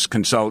can just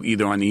consult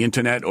either on the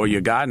internet or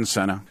your garden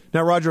center.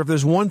 Now, Roger, if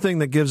there's one thing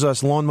that gives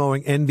us lawn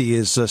mowing envy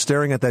is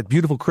staring at that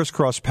beautiful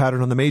crisscross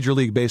pattern on the Major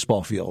League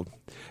Baseball field.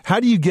 How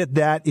do you get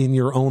that in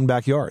your own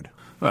backyard?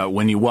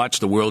 When you watch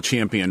the world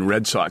champion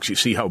Red Sox, you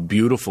see how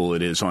beautiful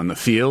it is on the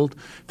field.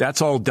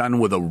 That's all done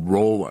with a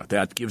roller.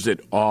 That gives it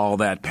all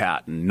that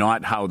pattern,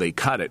 not how they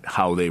cut it,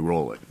 how they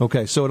roll it.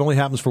 Okay, so it only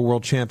happens for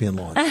world champion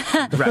lawns.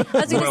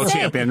 Right. World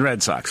champion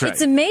Red Sox, right.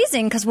 It's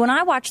amazing because when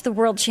I watch the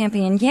world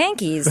champion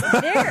Yankees,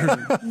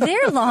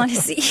 their lawn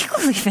is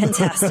equally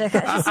fantastic.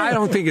 I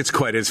don't think it's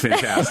quite as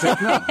fantastic.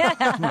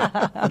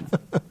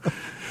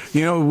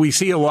 No. We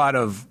see a lot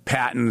of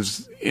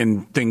patterns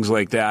and things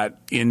like that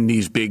in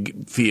these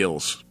big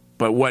fields.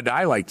 But what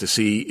I like to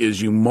see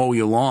is you mow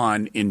your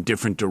lawn in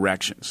different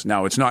directions.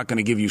 Now, it's not going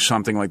to give you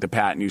something like the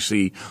pattern you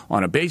see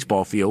on a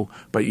baseball field,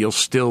 but you'll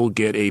still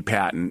get a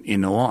pattern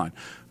in the lawn.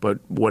 But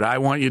what I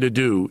want you to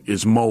do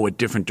is mow at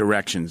different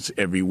directions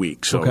every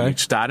week. So you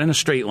start in a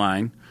straight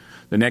line.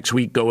 The next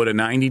week, go at a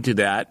 90 to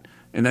that.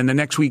 And then the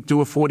next week, do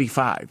a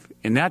 45.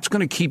 And that's going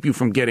to keep you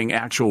from getting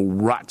actual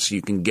ruts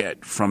you can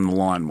get from the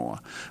lawnmower.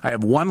 I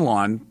have one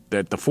lawn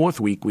that the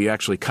fourth week we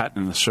actually cut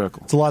in a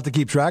circle. It's a lot to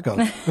keep track of.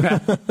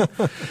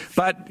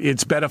 But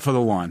it's better for the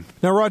lawn.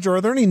 Now, Roger,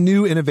 are there any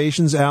new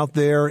innovations out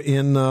there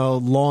in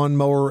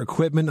lawnmower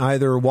equipment,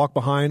 either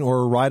walk-behind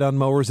or ride-on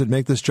mowers that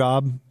make this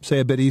job, say,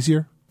 a bit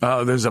easier?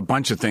 There's a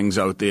bunch of things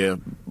out there,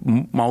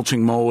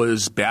 mulching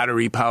mowers,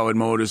 battery-powered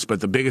motors,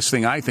 but the biggest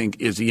thing I think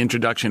is the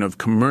introduction of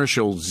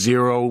commercial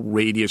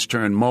zero-radius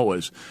turn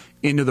mowers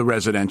into the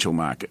residential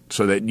market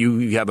so that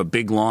you have a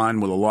big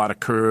lawn with a lot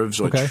of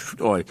curves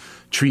or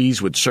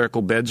trees with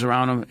circle beds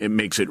around them. It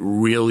makes it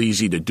real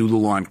easy to do the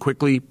lawn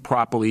quickly,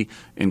 properly,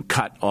 and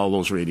cut all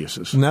those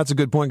radiuses. And that's a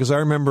good point because I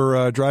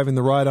remember driving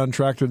the ride-on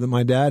tractor that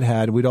my dad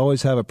had. We'd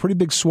always have a pretty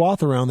big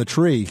swath around the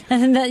tree.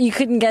 And that you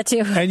couldn't get to.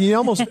 And you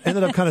almost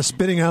ended up kind of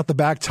spitting out the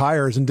back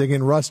tires and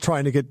digging rust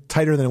trying to get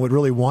tighter than it would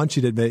really want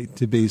you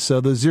to be. So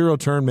the zero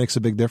turn makes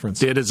a big difference.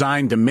 They're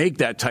designed to make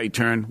that tight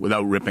turn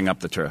without ripping up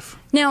the turf.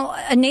 Now,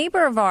 a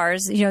neighbor of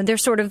ours, they're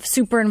sort of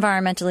super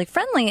environmentally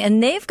friendly,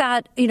 and they've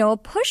got, a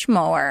push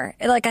mower,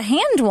 like a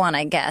hand one,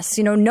 I guess.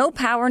 No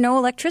power, no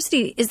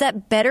electricity. Is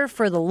that better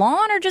for the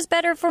lawn or just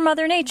better for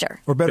Mother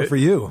Nature? Or better for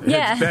you?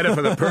 Yeah. It's better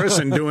for the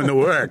person doing the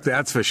work,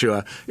 that's for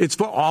sure. It's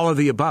for all of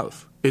the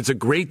above. It's a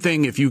great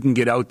thing if you can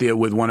get out there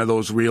with one of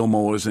those real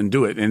mowers and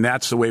do it. And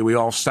that's the way we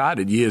all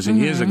started years and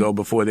years ago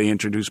before they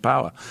introduced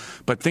power.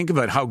 But think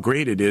about how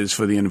great it is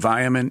for the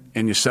environment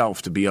and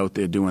yourself to be out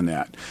there doing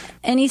that.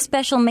 Any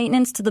special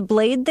maintenance to the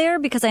blade there?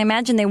 Because I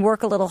imagine they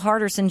work a little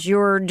harder since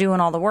you're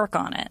doing all the work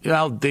on it.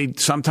 Well,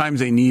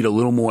 sometimes they need a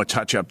little more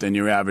touch-up than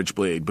your average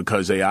blade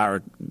because they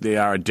are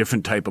a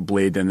different type of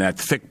blade than that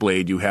thick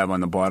blade you have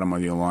on the bottom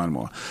of your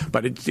lawnmower.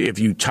 But if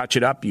you touch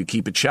it up, you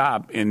keep it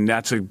sharp. And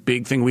that's a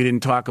big thing we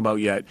didn't talk about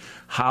yet.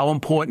 How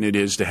important it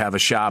is to have a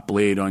sharp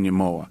blade on your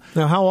mower.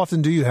 Now, how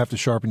often do you have to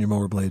sharpen your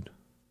mower blade?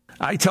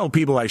 I tell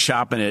people I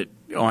sharpen it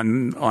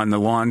on the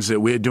lawns that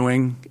we're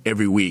doing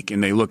every week,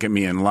 and they look at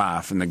me and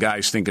laugh, and the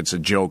guys think it's a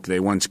joke. They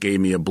once gave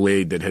me a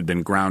blade that had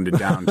been grounded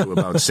down to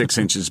about 6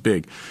 inches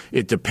big.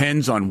 It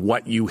depends on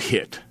what you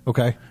hit.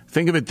 Okay.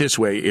 Think of it this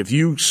way. If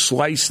you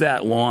slice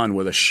that lawn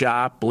with a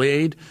sharp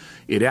blade,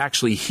 it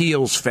actually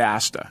heals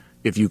faster.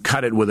 If you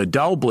cut it with a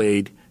dull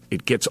blade,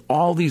 it gets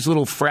all these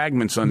little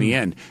fragments on the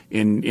end.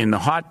 In the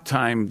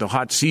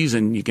hot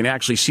season, you can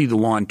actually see the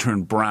lawn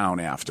turn brown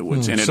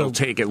afterwards, and it'll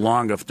take it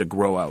longer to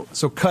grow out.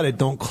 So cut it,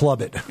 don't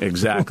club it.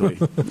 Exactly.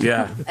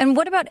 Yeah. And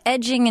what about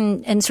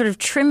edging and sort of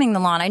trimming the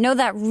lawn? I know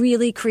that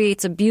really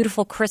creates a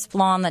beautiful, crisp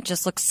lawn that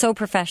just looks so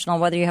professional,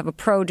 whether you have a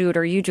pro do it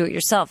or you do it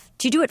yourself.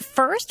 Do you do it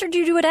first or do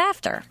you do it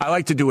after? I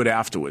like to do it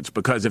afterwards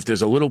because if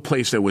there's a little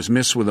place that was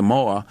missed with a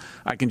mower,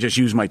 I can just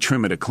use my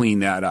trimmer to clean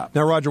that up.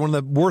 Now, Roger, one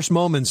of the worst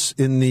moments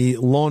in the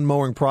lawn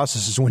mowing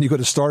process is when you go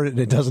to start it and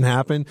it doesn't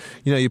happen.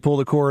 You know, you pull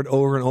the cord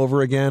over and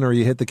over again, or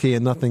you hit the key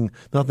and nothing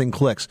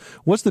clicks.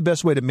 What's the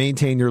best way to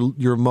maintain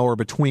your mower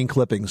between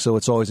clippings so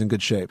it's always in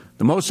good shape?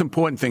 The most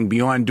important thing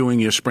beyond doing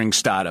your spring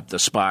startup, the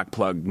spark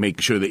plug, make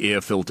sure the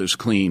air filter's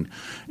clean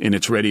and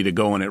it's ready to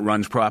go and it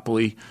runs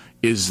properly,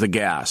 is the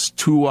gas.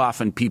 Too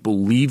often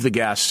people leave the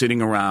gas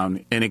sitting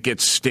around and it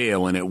gets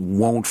stale and it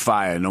won't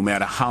fire. No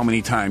matter how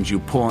many times you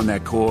pull on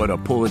that cord or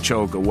pull the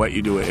choke or what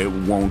you do, it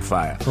won't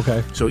fire.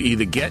 Okay. So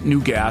either get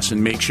new gas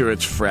and make sure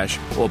it's fresh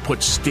or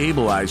put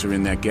stabilizer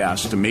in that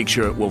gas to make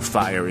sure it will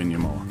fire in your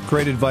mower.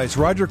 Great advice.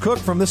 Roger Cook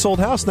from This Old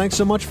House, thanks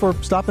so much for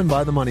stopping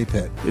by the Money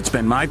Pit. It's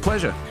been my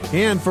pleasure.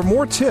 And for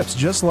more tips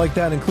just like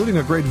that, including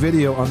a great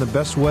video on the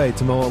best way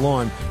to mow a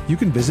lawn, you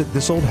can visit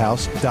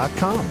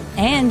thisoldhouse.com.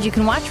 And you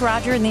can watch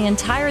Roger and the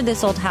entire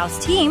This Old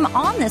House team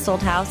on This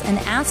Old House and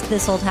Ask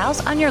This Old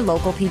House on your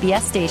local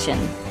PBS station.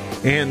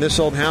 And This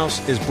Old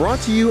House is brought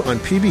to you on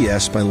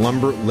PBS by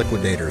Lumber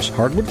Liquidators.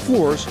 Hardwood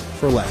floors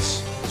for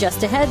less.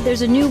 Just ahead,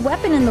 there's a new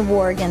weapon in the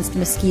war against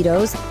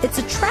mosquitoes. It's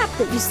a trap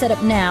that you set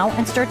up now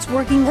and starts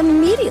working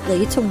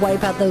immediately to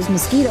wipe out those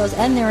mosquitoes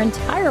and their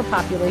entire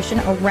population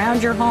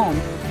around your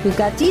home. We've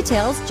got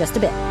details just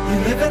a bit. You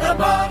live in a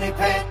money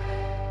pit.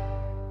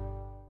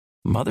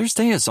 Mother's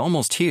Day is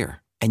almost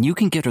here, and you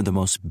can get her the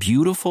most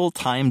beautiful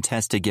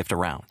time-tested gift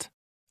around.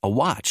 A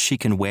watch she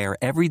can wear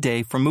every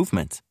day from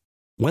Movement.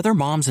 Whether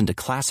mom's into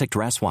classic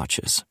dress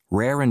watches,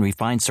 rare and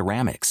refined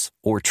ceramics,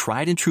 or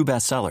tried and true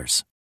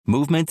bestsellers,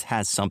 Movement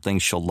has something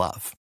she'll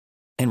love.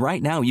 And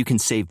right now you can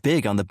save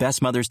big on the best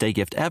Mother's Day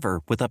gift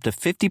ever with up to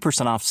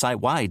 50% off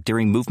site-wide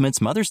during Movement's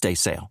Mother's Day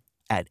sale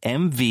at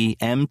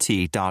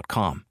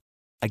MVMT.com.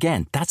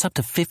 Again, that's up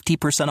to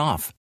 50%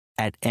 off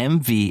at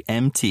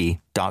MVMT.com.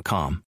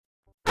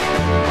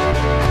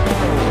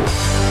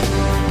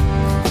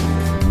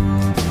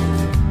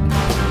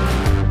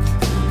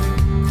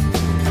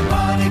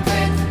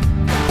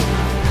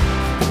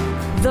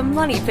 The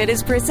Money Pit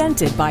is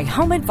presented by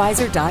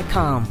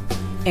HomeAdvisor.com.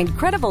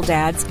 Incredible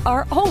dads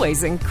are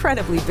always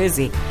incredibly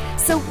busy,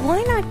 so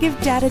why not give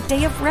Dad a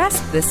day of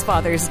rest this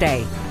Father's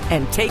Day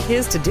and take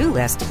his to-do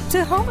list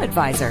to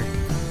HomeAdvisor?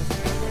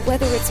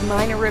 Whether it's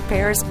minor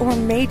repairs or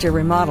major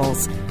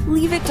remodels,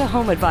 leave it to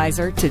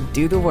HomeAdvisor to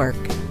do the work.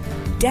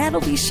 Dad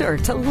will be sure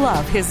to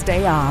love his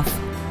day off.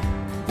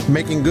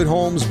 Making good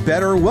homes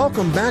better.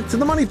 Welcome back to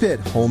the Money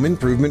Pit Home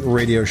Improvement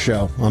Radio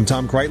Show. I'm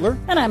Tom Kreitler.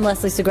 And I'm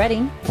Leslie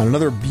Segretti. On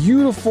another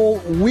beautiful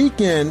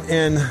weekend.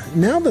 And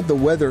now that the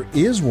weather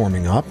is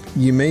warming up,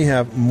 you may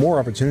have more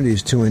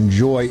opportunities to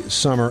enjoy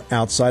summer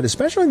outside,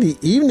 especially in the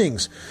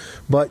evenings.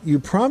 But you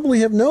probably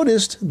have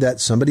noticed that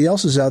somebody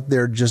else is out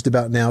there just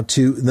about now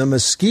too, the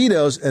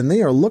mosquitoes, and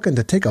they are looking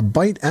to take a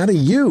bite out of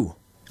you.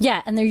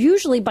 Yeah, and they're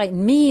usually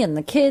biting me and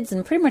the kids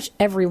and pretty much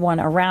everyone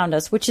around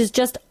us, which is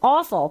just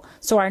awful.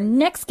 So our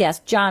next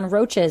guest, John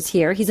Rocha, is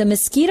here. He's a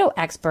mosquito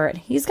expert.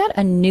 He's got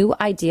a new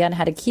idea on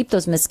how to keep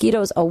those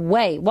mosquitoes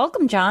away.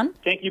 Welcome, John.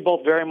 Thank you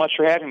both very much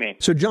for having me.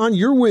 So, John,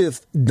 you're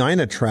with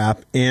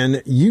Dynatrap,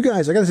 and you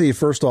guys, I got to say,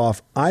 first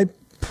off, I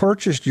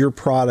purchased your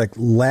product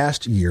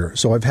last year,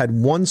 so I've had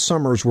one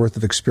summer's worth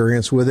of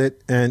experience with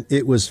it, and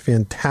it was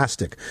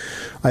fantastic.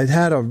 I've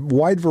had a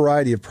wide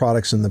variety of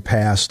products in the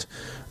past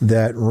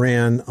that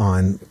ran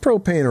on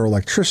propane or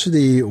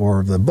electricity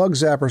or the bug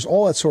zappers,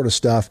 all that sort of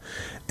stuff,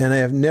 and I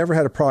have never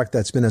had a product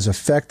that's been as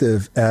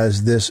effective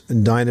as this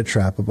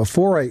Dynatrap. But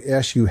before I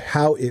ask you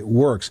how it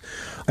works,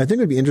 I think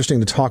it would be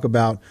interesting to talk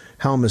about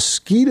how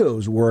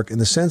mosquitoes work in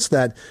the sense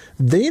that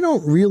they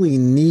don't really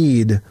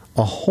need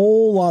a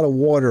whole lot of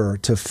water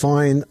to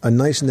find a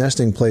nice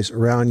nesting place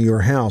around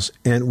your house.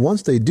 And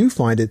once they do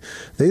find it,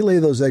 they lay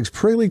those eggs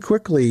pretty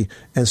quickly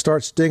and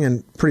start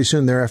stinging pretty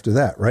soon thereafter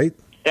that, right?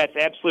 That's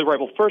absolutely right.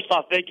 Well, first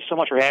off, thank you so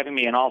much for having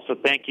me, and also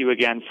thank you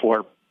again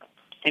for,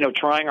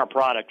 trying our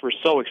product. We're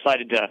so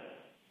excited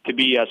to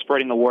be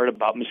spreading the word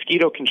about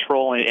mosquito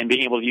control and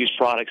being able to use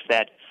products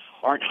that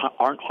aren't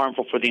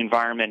harmful for the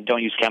environment and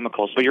don't use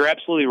chemicals. But you're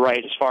absolutely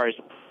right as far as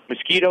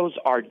mosquitoes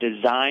are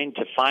designed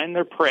to find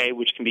their prey,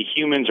 which can be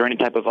humans or any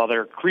type of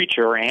other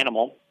creature or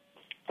animal,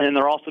 and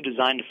they're also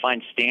designed to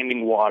find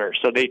standing water.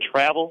 So they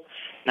travel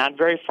not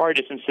very far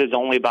distances,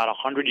 only about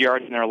 100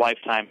 yards in their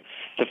lifetime,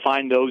 to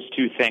find those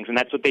two things. And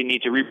that's what they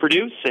need to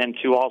reproduce and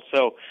to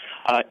also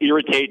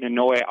irritate and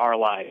annoy our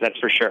lives, that's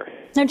for sure.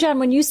 Now, John,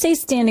 when you say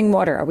standing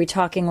water, are we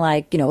talking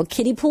like, a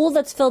kiddie pool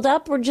that's filled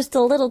up or just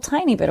a little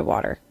tiny bit of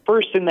water?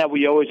 First thing that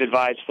we always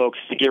advise folks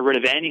is to get rid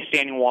of any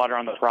standing water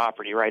on the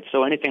property, right?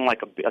 So anything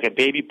like a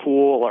baby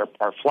pool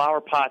or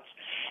flower pots,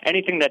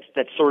 anything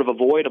that's sort of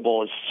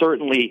avoidable is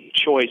certainly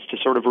choice to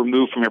sort of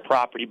remove from your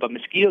property. But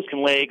mosquitoes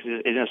can lay eggs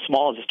in as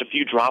small as just a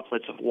few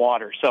droplets of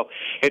water. So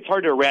it's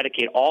hard to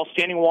eradicate all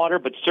standing water,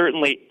 but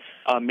certainly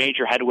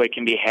major headway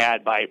can be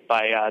had by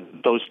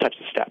those types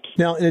of steps.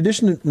 Now, in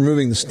addition to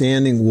removing the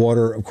standing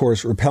water, of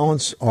course,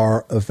 repellents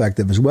are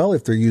effective as well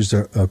if they're used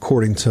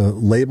according to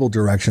label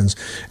directions,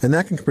 and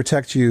that can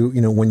protect you,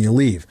 when you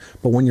leave.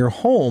 But when you're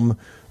home,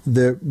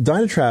 the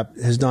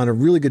Dynatrap has done a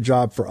really good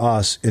job for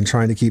us in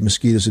trying to keep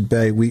mosquitoes at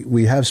bay.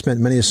 We have spent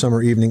many a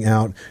summer evening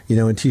out,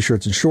 in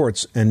T-shirts and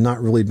shorts and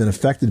not really been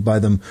affected by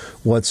them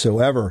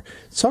whatsoever.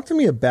 Talk to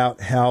me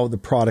about how the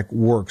product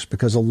works,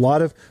 because a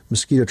lot of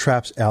mosquito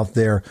traps out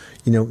there,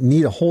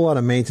 need a whole lot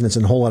of maintenance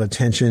and a whole lot of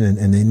attention,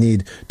 and they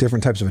need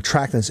different types of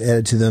attractants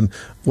added to them.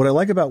 What I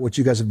like about what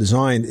you guys have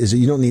designed is that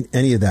you don't need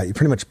any of that. You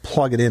pretty much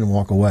plug it in and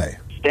walk away.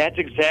 That's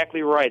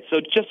exactly right. So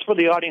just for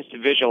the audience to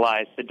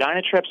visualize, the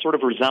Dynatrap sort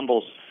of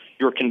resembles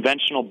your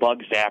conventional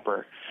bug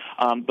zapper,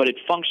 but it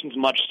functions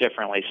much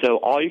differently. So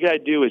all you got to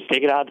do is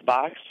take it out of the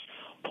box,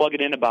 plug it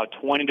in about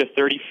 20 to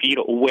 30 feet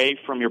away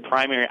from your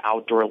primary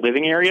outdoor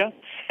living area,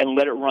 and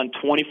let it run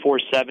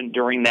 24/7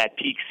 during that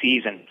peak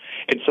season.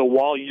 And so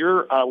while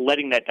you're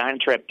letting that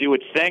Dynatrap do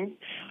its thing,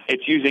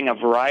 it's using a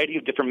variety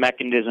of different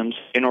mechanisms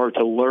in order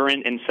to lure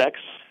in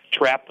insects,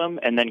 trap them,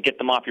 and then get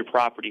them off your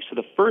property. So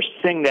the first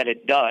thing that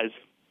it does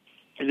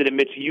is it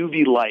emits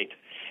UV light.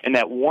 And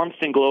that warmth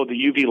and glow of the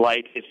UV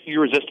light is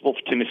irresistible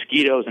to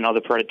mosquitoes and other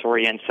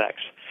predatory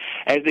insects.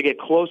 As they get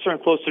closer and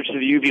closer to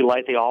the UV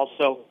light, they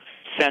also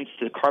sense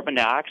the carbon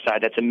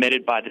dioxide that's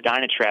emitted by the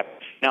Dynatrap.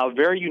 Now, a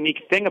very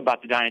unique thing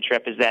about the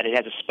Dynatrap is that it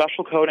has a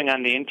special coating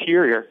on the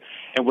interior,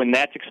 and when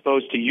that's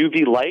exposed to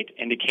UV light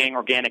and decaying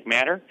organic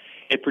matter,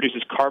 it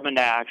produces carbon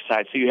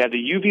dioxide. So you have the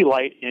UV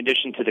light in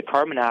addition to the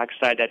carbon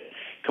dioxide that's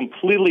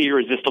completely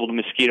irresistible to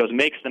mosquitoes,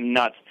 makes them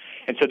nuts.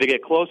 And so they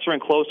get closer and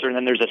closer, and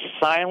then there's a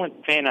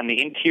silent fan on the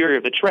interior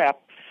of the trap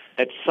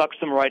that sucks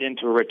them right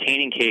into a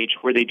retaining cage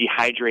where they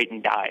dehydrate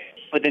and die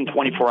within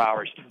 24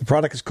 hours. The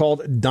product is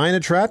called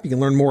Dynatrap. You can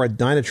learn more at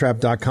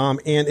Dynatrap.com.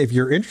 And if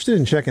you're interested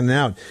in checking it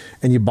out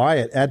and you buy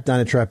it at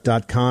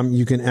Dynatrap.com,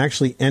 you can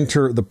actually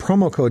enter the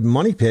promo code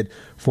MONEYPIT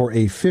for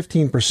a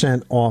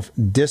 15% off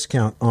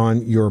discount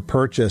on your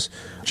purchase.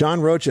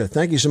 John Rocha,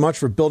 thank you so much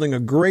for building a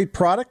great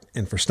product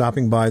and for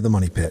stopping by the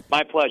Money Pit.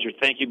 My pleasure.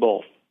 Thank you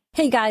both.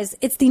 Hey guys,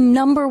 it's the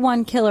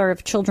 #1 killer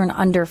of children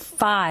under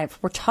 5.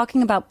 We're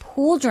talking about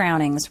pool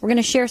drownings. We're going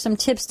to share some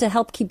tips to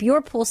help keep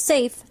your pool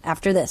safe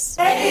after this.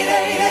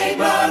 888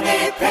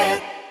 Money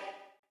Pit.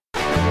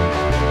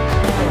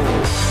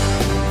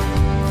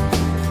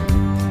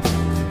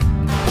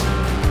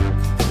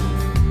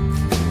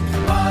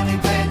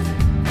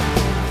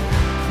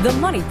 The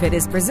Money Pit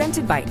is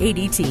presented by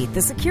ADT,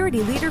 the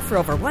security leader for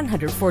over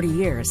 140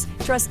 years.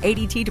 Trust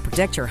ADT to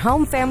protect your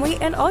home, family,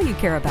 and all you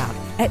care about.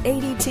 At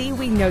ADT,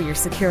 we know your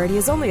security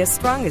is only as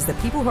strong as the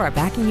people who are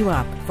backing you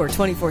up. For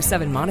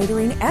 24/7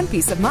 monitoring and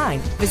peace of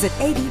mind, visit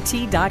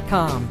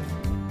ADT.com.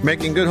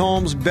 Making good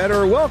homes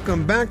better.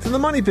 Welcome back to the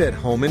Money Pit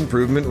Home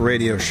Improvement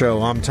Radio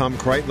Show. I'm Tom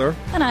Kreitler.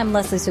 And I'm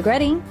Leslie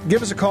Segretti.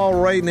 Give us a call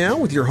right now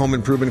with your home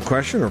improvement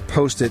question or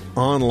post it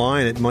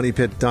online at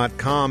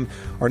moneypit.com.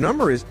 Our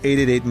number is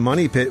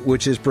 888-MONEY-PIT,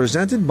 which is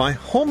presented by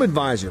Home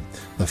Advisor,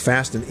 the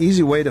fast and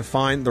easy way to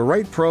find the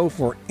right pro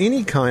for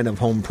any kind of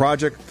home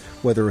project,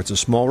 whether it's a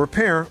small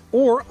repair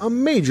or a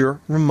major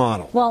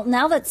remodel. Well,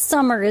 now that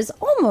summer is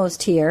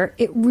almost here,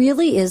 it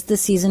really is the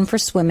season for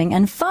swimming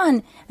and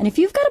fun. And if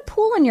you've got a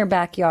pool in your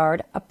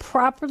backyard, a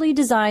properly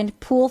designed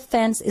pool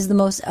fence is the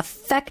most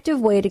effective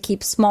way to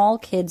keep small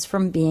kids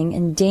from being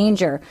in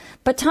danger.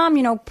 But Tom,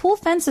 pool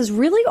fences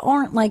really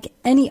aren't like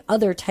any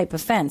other type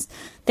of fence.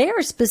 They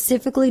are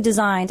specifically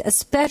designed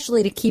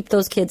especially to keep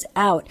those kids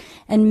out.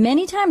 And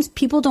many times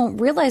people don't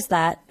realize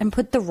that and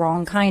put the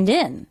wrong kind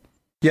in.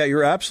 Yeah,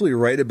 you're absolutely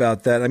right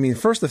about that. I mean,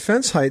 first, the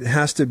fence height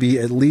has to be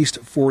at least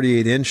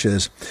 48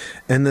 inches,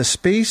 and the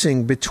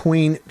spacing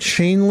between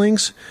chain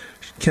links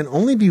can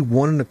only be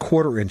 1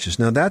 1/4 inches.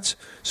 Now, that's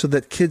so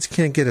that kids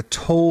can't get a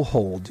toe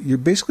hold. You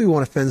basically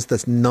want a fence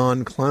that's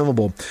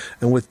non-climbable.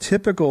 And with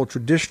typical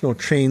traditional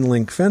chain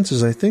link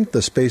fences, I think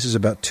the space is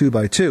about 2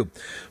 by 2.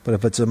 But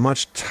if it's a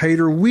much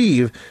tighter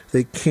weave,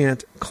 they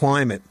can't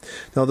climb it.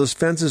 Now, those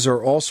fences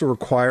are also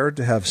required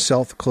to have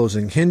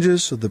self-closing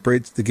hinges so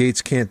the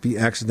gates can't be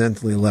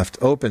accidentally left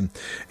open.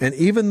 And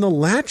even the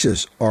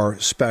latches are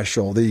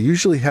special. They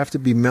usually have to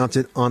be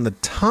mounted on the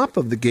top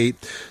of the gate,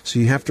 so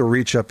you have to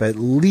reach up at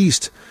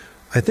least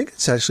I think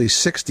it's actually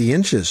 60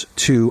 inches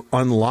to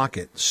unlock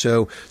it.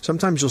 So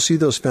sometimes you'll see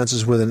those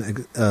fences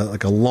with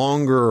like a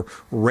longer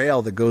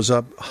rail that goes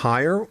up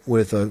higher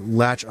with a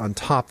latch on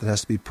top that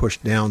has to be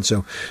pushed down.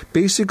 So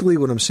basically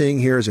what I'm saying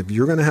here is if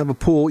you're going to have a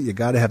pool, you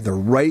got to have the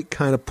right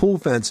kind of pool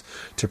fence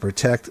to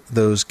protect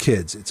those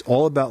kids. It's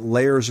all about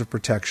layers of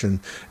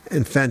protection,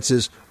 and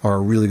fences are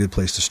a really good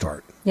place to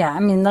start. Yeah,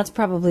 I mean, that's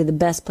probably the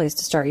best place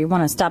to start. You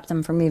want to stop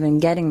them from even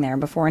getting there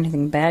before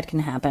anything bad can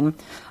happen.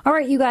 All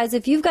right, you guys,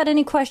 if you've got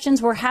any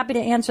questions, we're happy to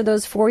answer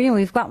those for you.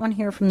 We've got one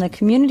here from the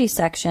community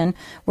section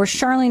where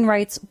Charlene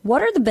writes,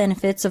 what are the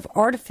benefits of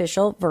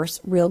artificial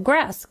versus real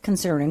grass,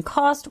 considering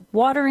cost,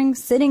 watering,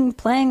 sitting,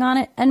 playing on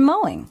it, and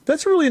mowing?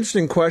 That's a really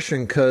interesting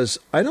question because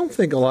I don't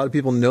think a lot of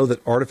people know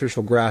that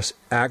artificial grass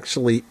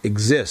actually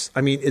exists.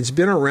 I mean, it's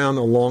been around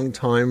a long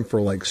time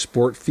for like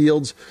sport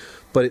fields,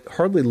 but it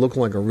hardly looked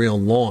like a real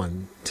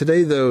lawn.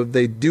 Today, though,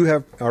 they do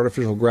have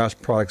artificial grass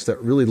products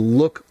that really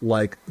look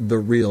like the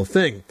real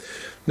thing.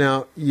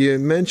 Now, you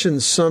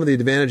mentioned some of the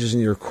advantages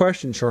in your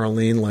question,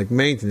 Charlene, like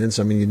maintenance.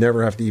 I mean, you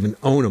never have to even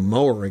own a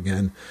mower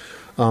again.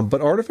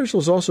 But artificial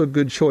is also a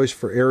good choice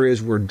for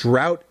areas where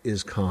drought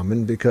is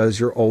common because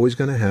you're always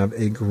going to have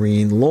a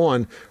green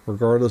lawn,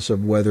 regardless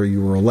of whether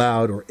you were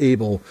allowed or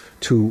able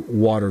to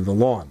water the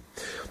lawn.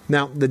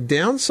 Now, the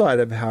downside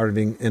of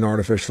having an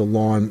artificial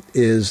lawn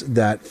is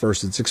that,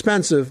 first, it's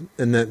expensive,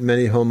 and that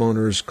many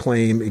homeowners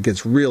claim it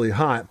gets really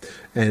hot,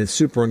 and it's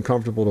super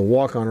uncomfortable to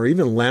walk on or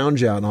even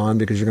lounge out on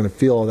because you're going to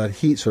feel all that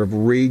heat sort of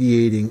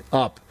radiating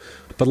up.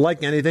 But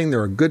like anything,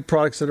 there are good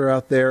products that are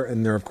out there,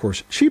 and there are, of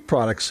course, cheap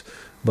products,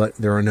 but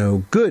there are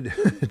no good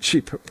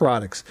cheap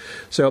products.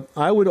 So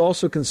I would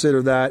also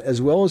consider that,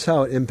 as well as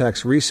how it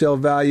impacts resale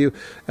value.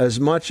 As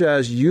much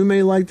as you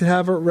may like to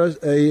have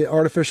a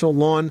artificial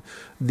lawn,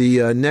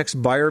 the next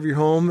buyer of your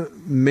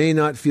home may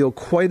not feel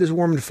quite as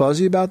warm and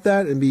fuzzy about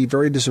that and be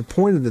very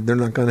disappointed that they're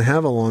not going to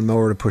have a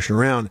lawnmower to push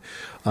around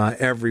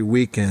every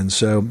weekend.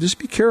 So just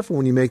be careful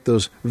when you make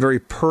those very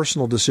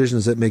personal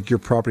decisions that make your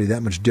property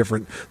that much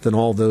different than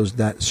all those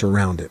that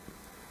surround it.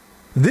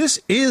 This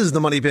is the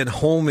Money Pit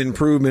Home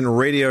Improvement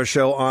Radio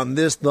Show on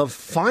the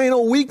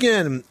final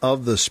weekend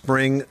of the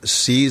spring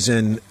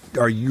season.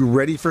 Are you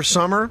ready for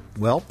summer?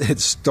 Well, it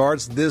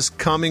starts this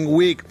coming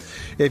week.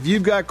 If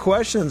you've got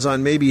questions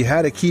on maybe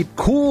how to keep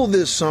cool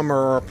this summer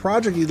or a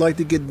project you'd like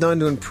to get done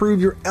to improve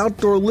your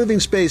outdoor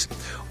living space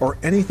or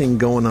anything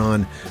going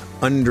on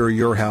under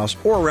your house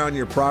or around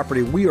your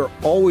property, we are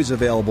always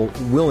available,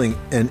 willing,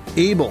 and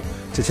able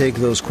to take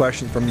those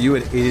questions from you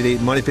at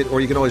 888-MONEY-PIT,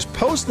 or you can always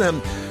post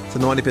them to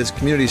the Money Pit's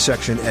community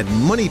section at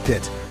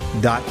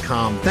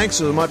moneypit.com. Thanks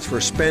so much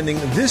for spending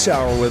this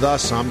hour with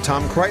us. I'm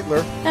Tom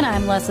Kreitler. And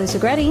I'm Leslie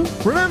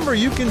Segretti. Remember,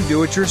 you can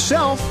do it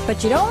yourself,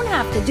 but you don't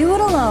have to do it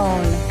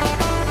alone.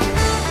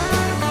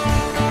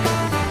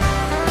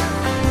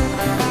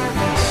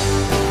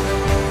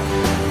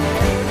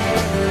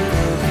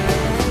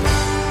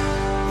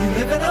 You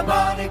live in a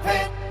money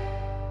pit.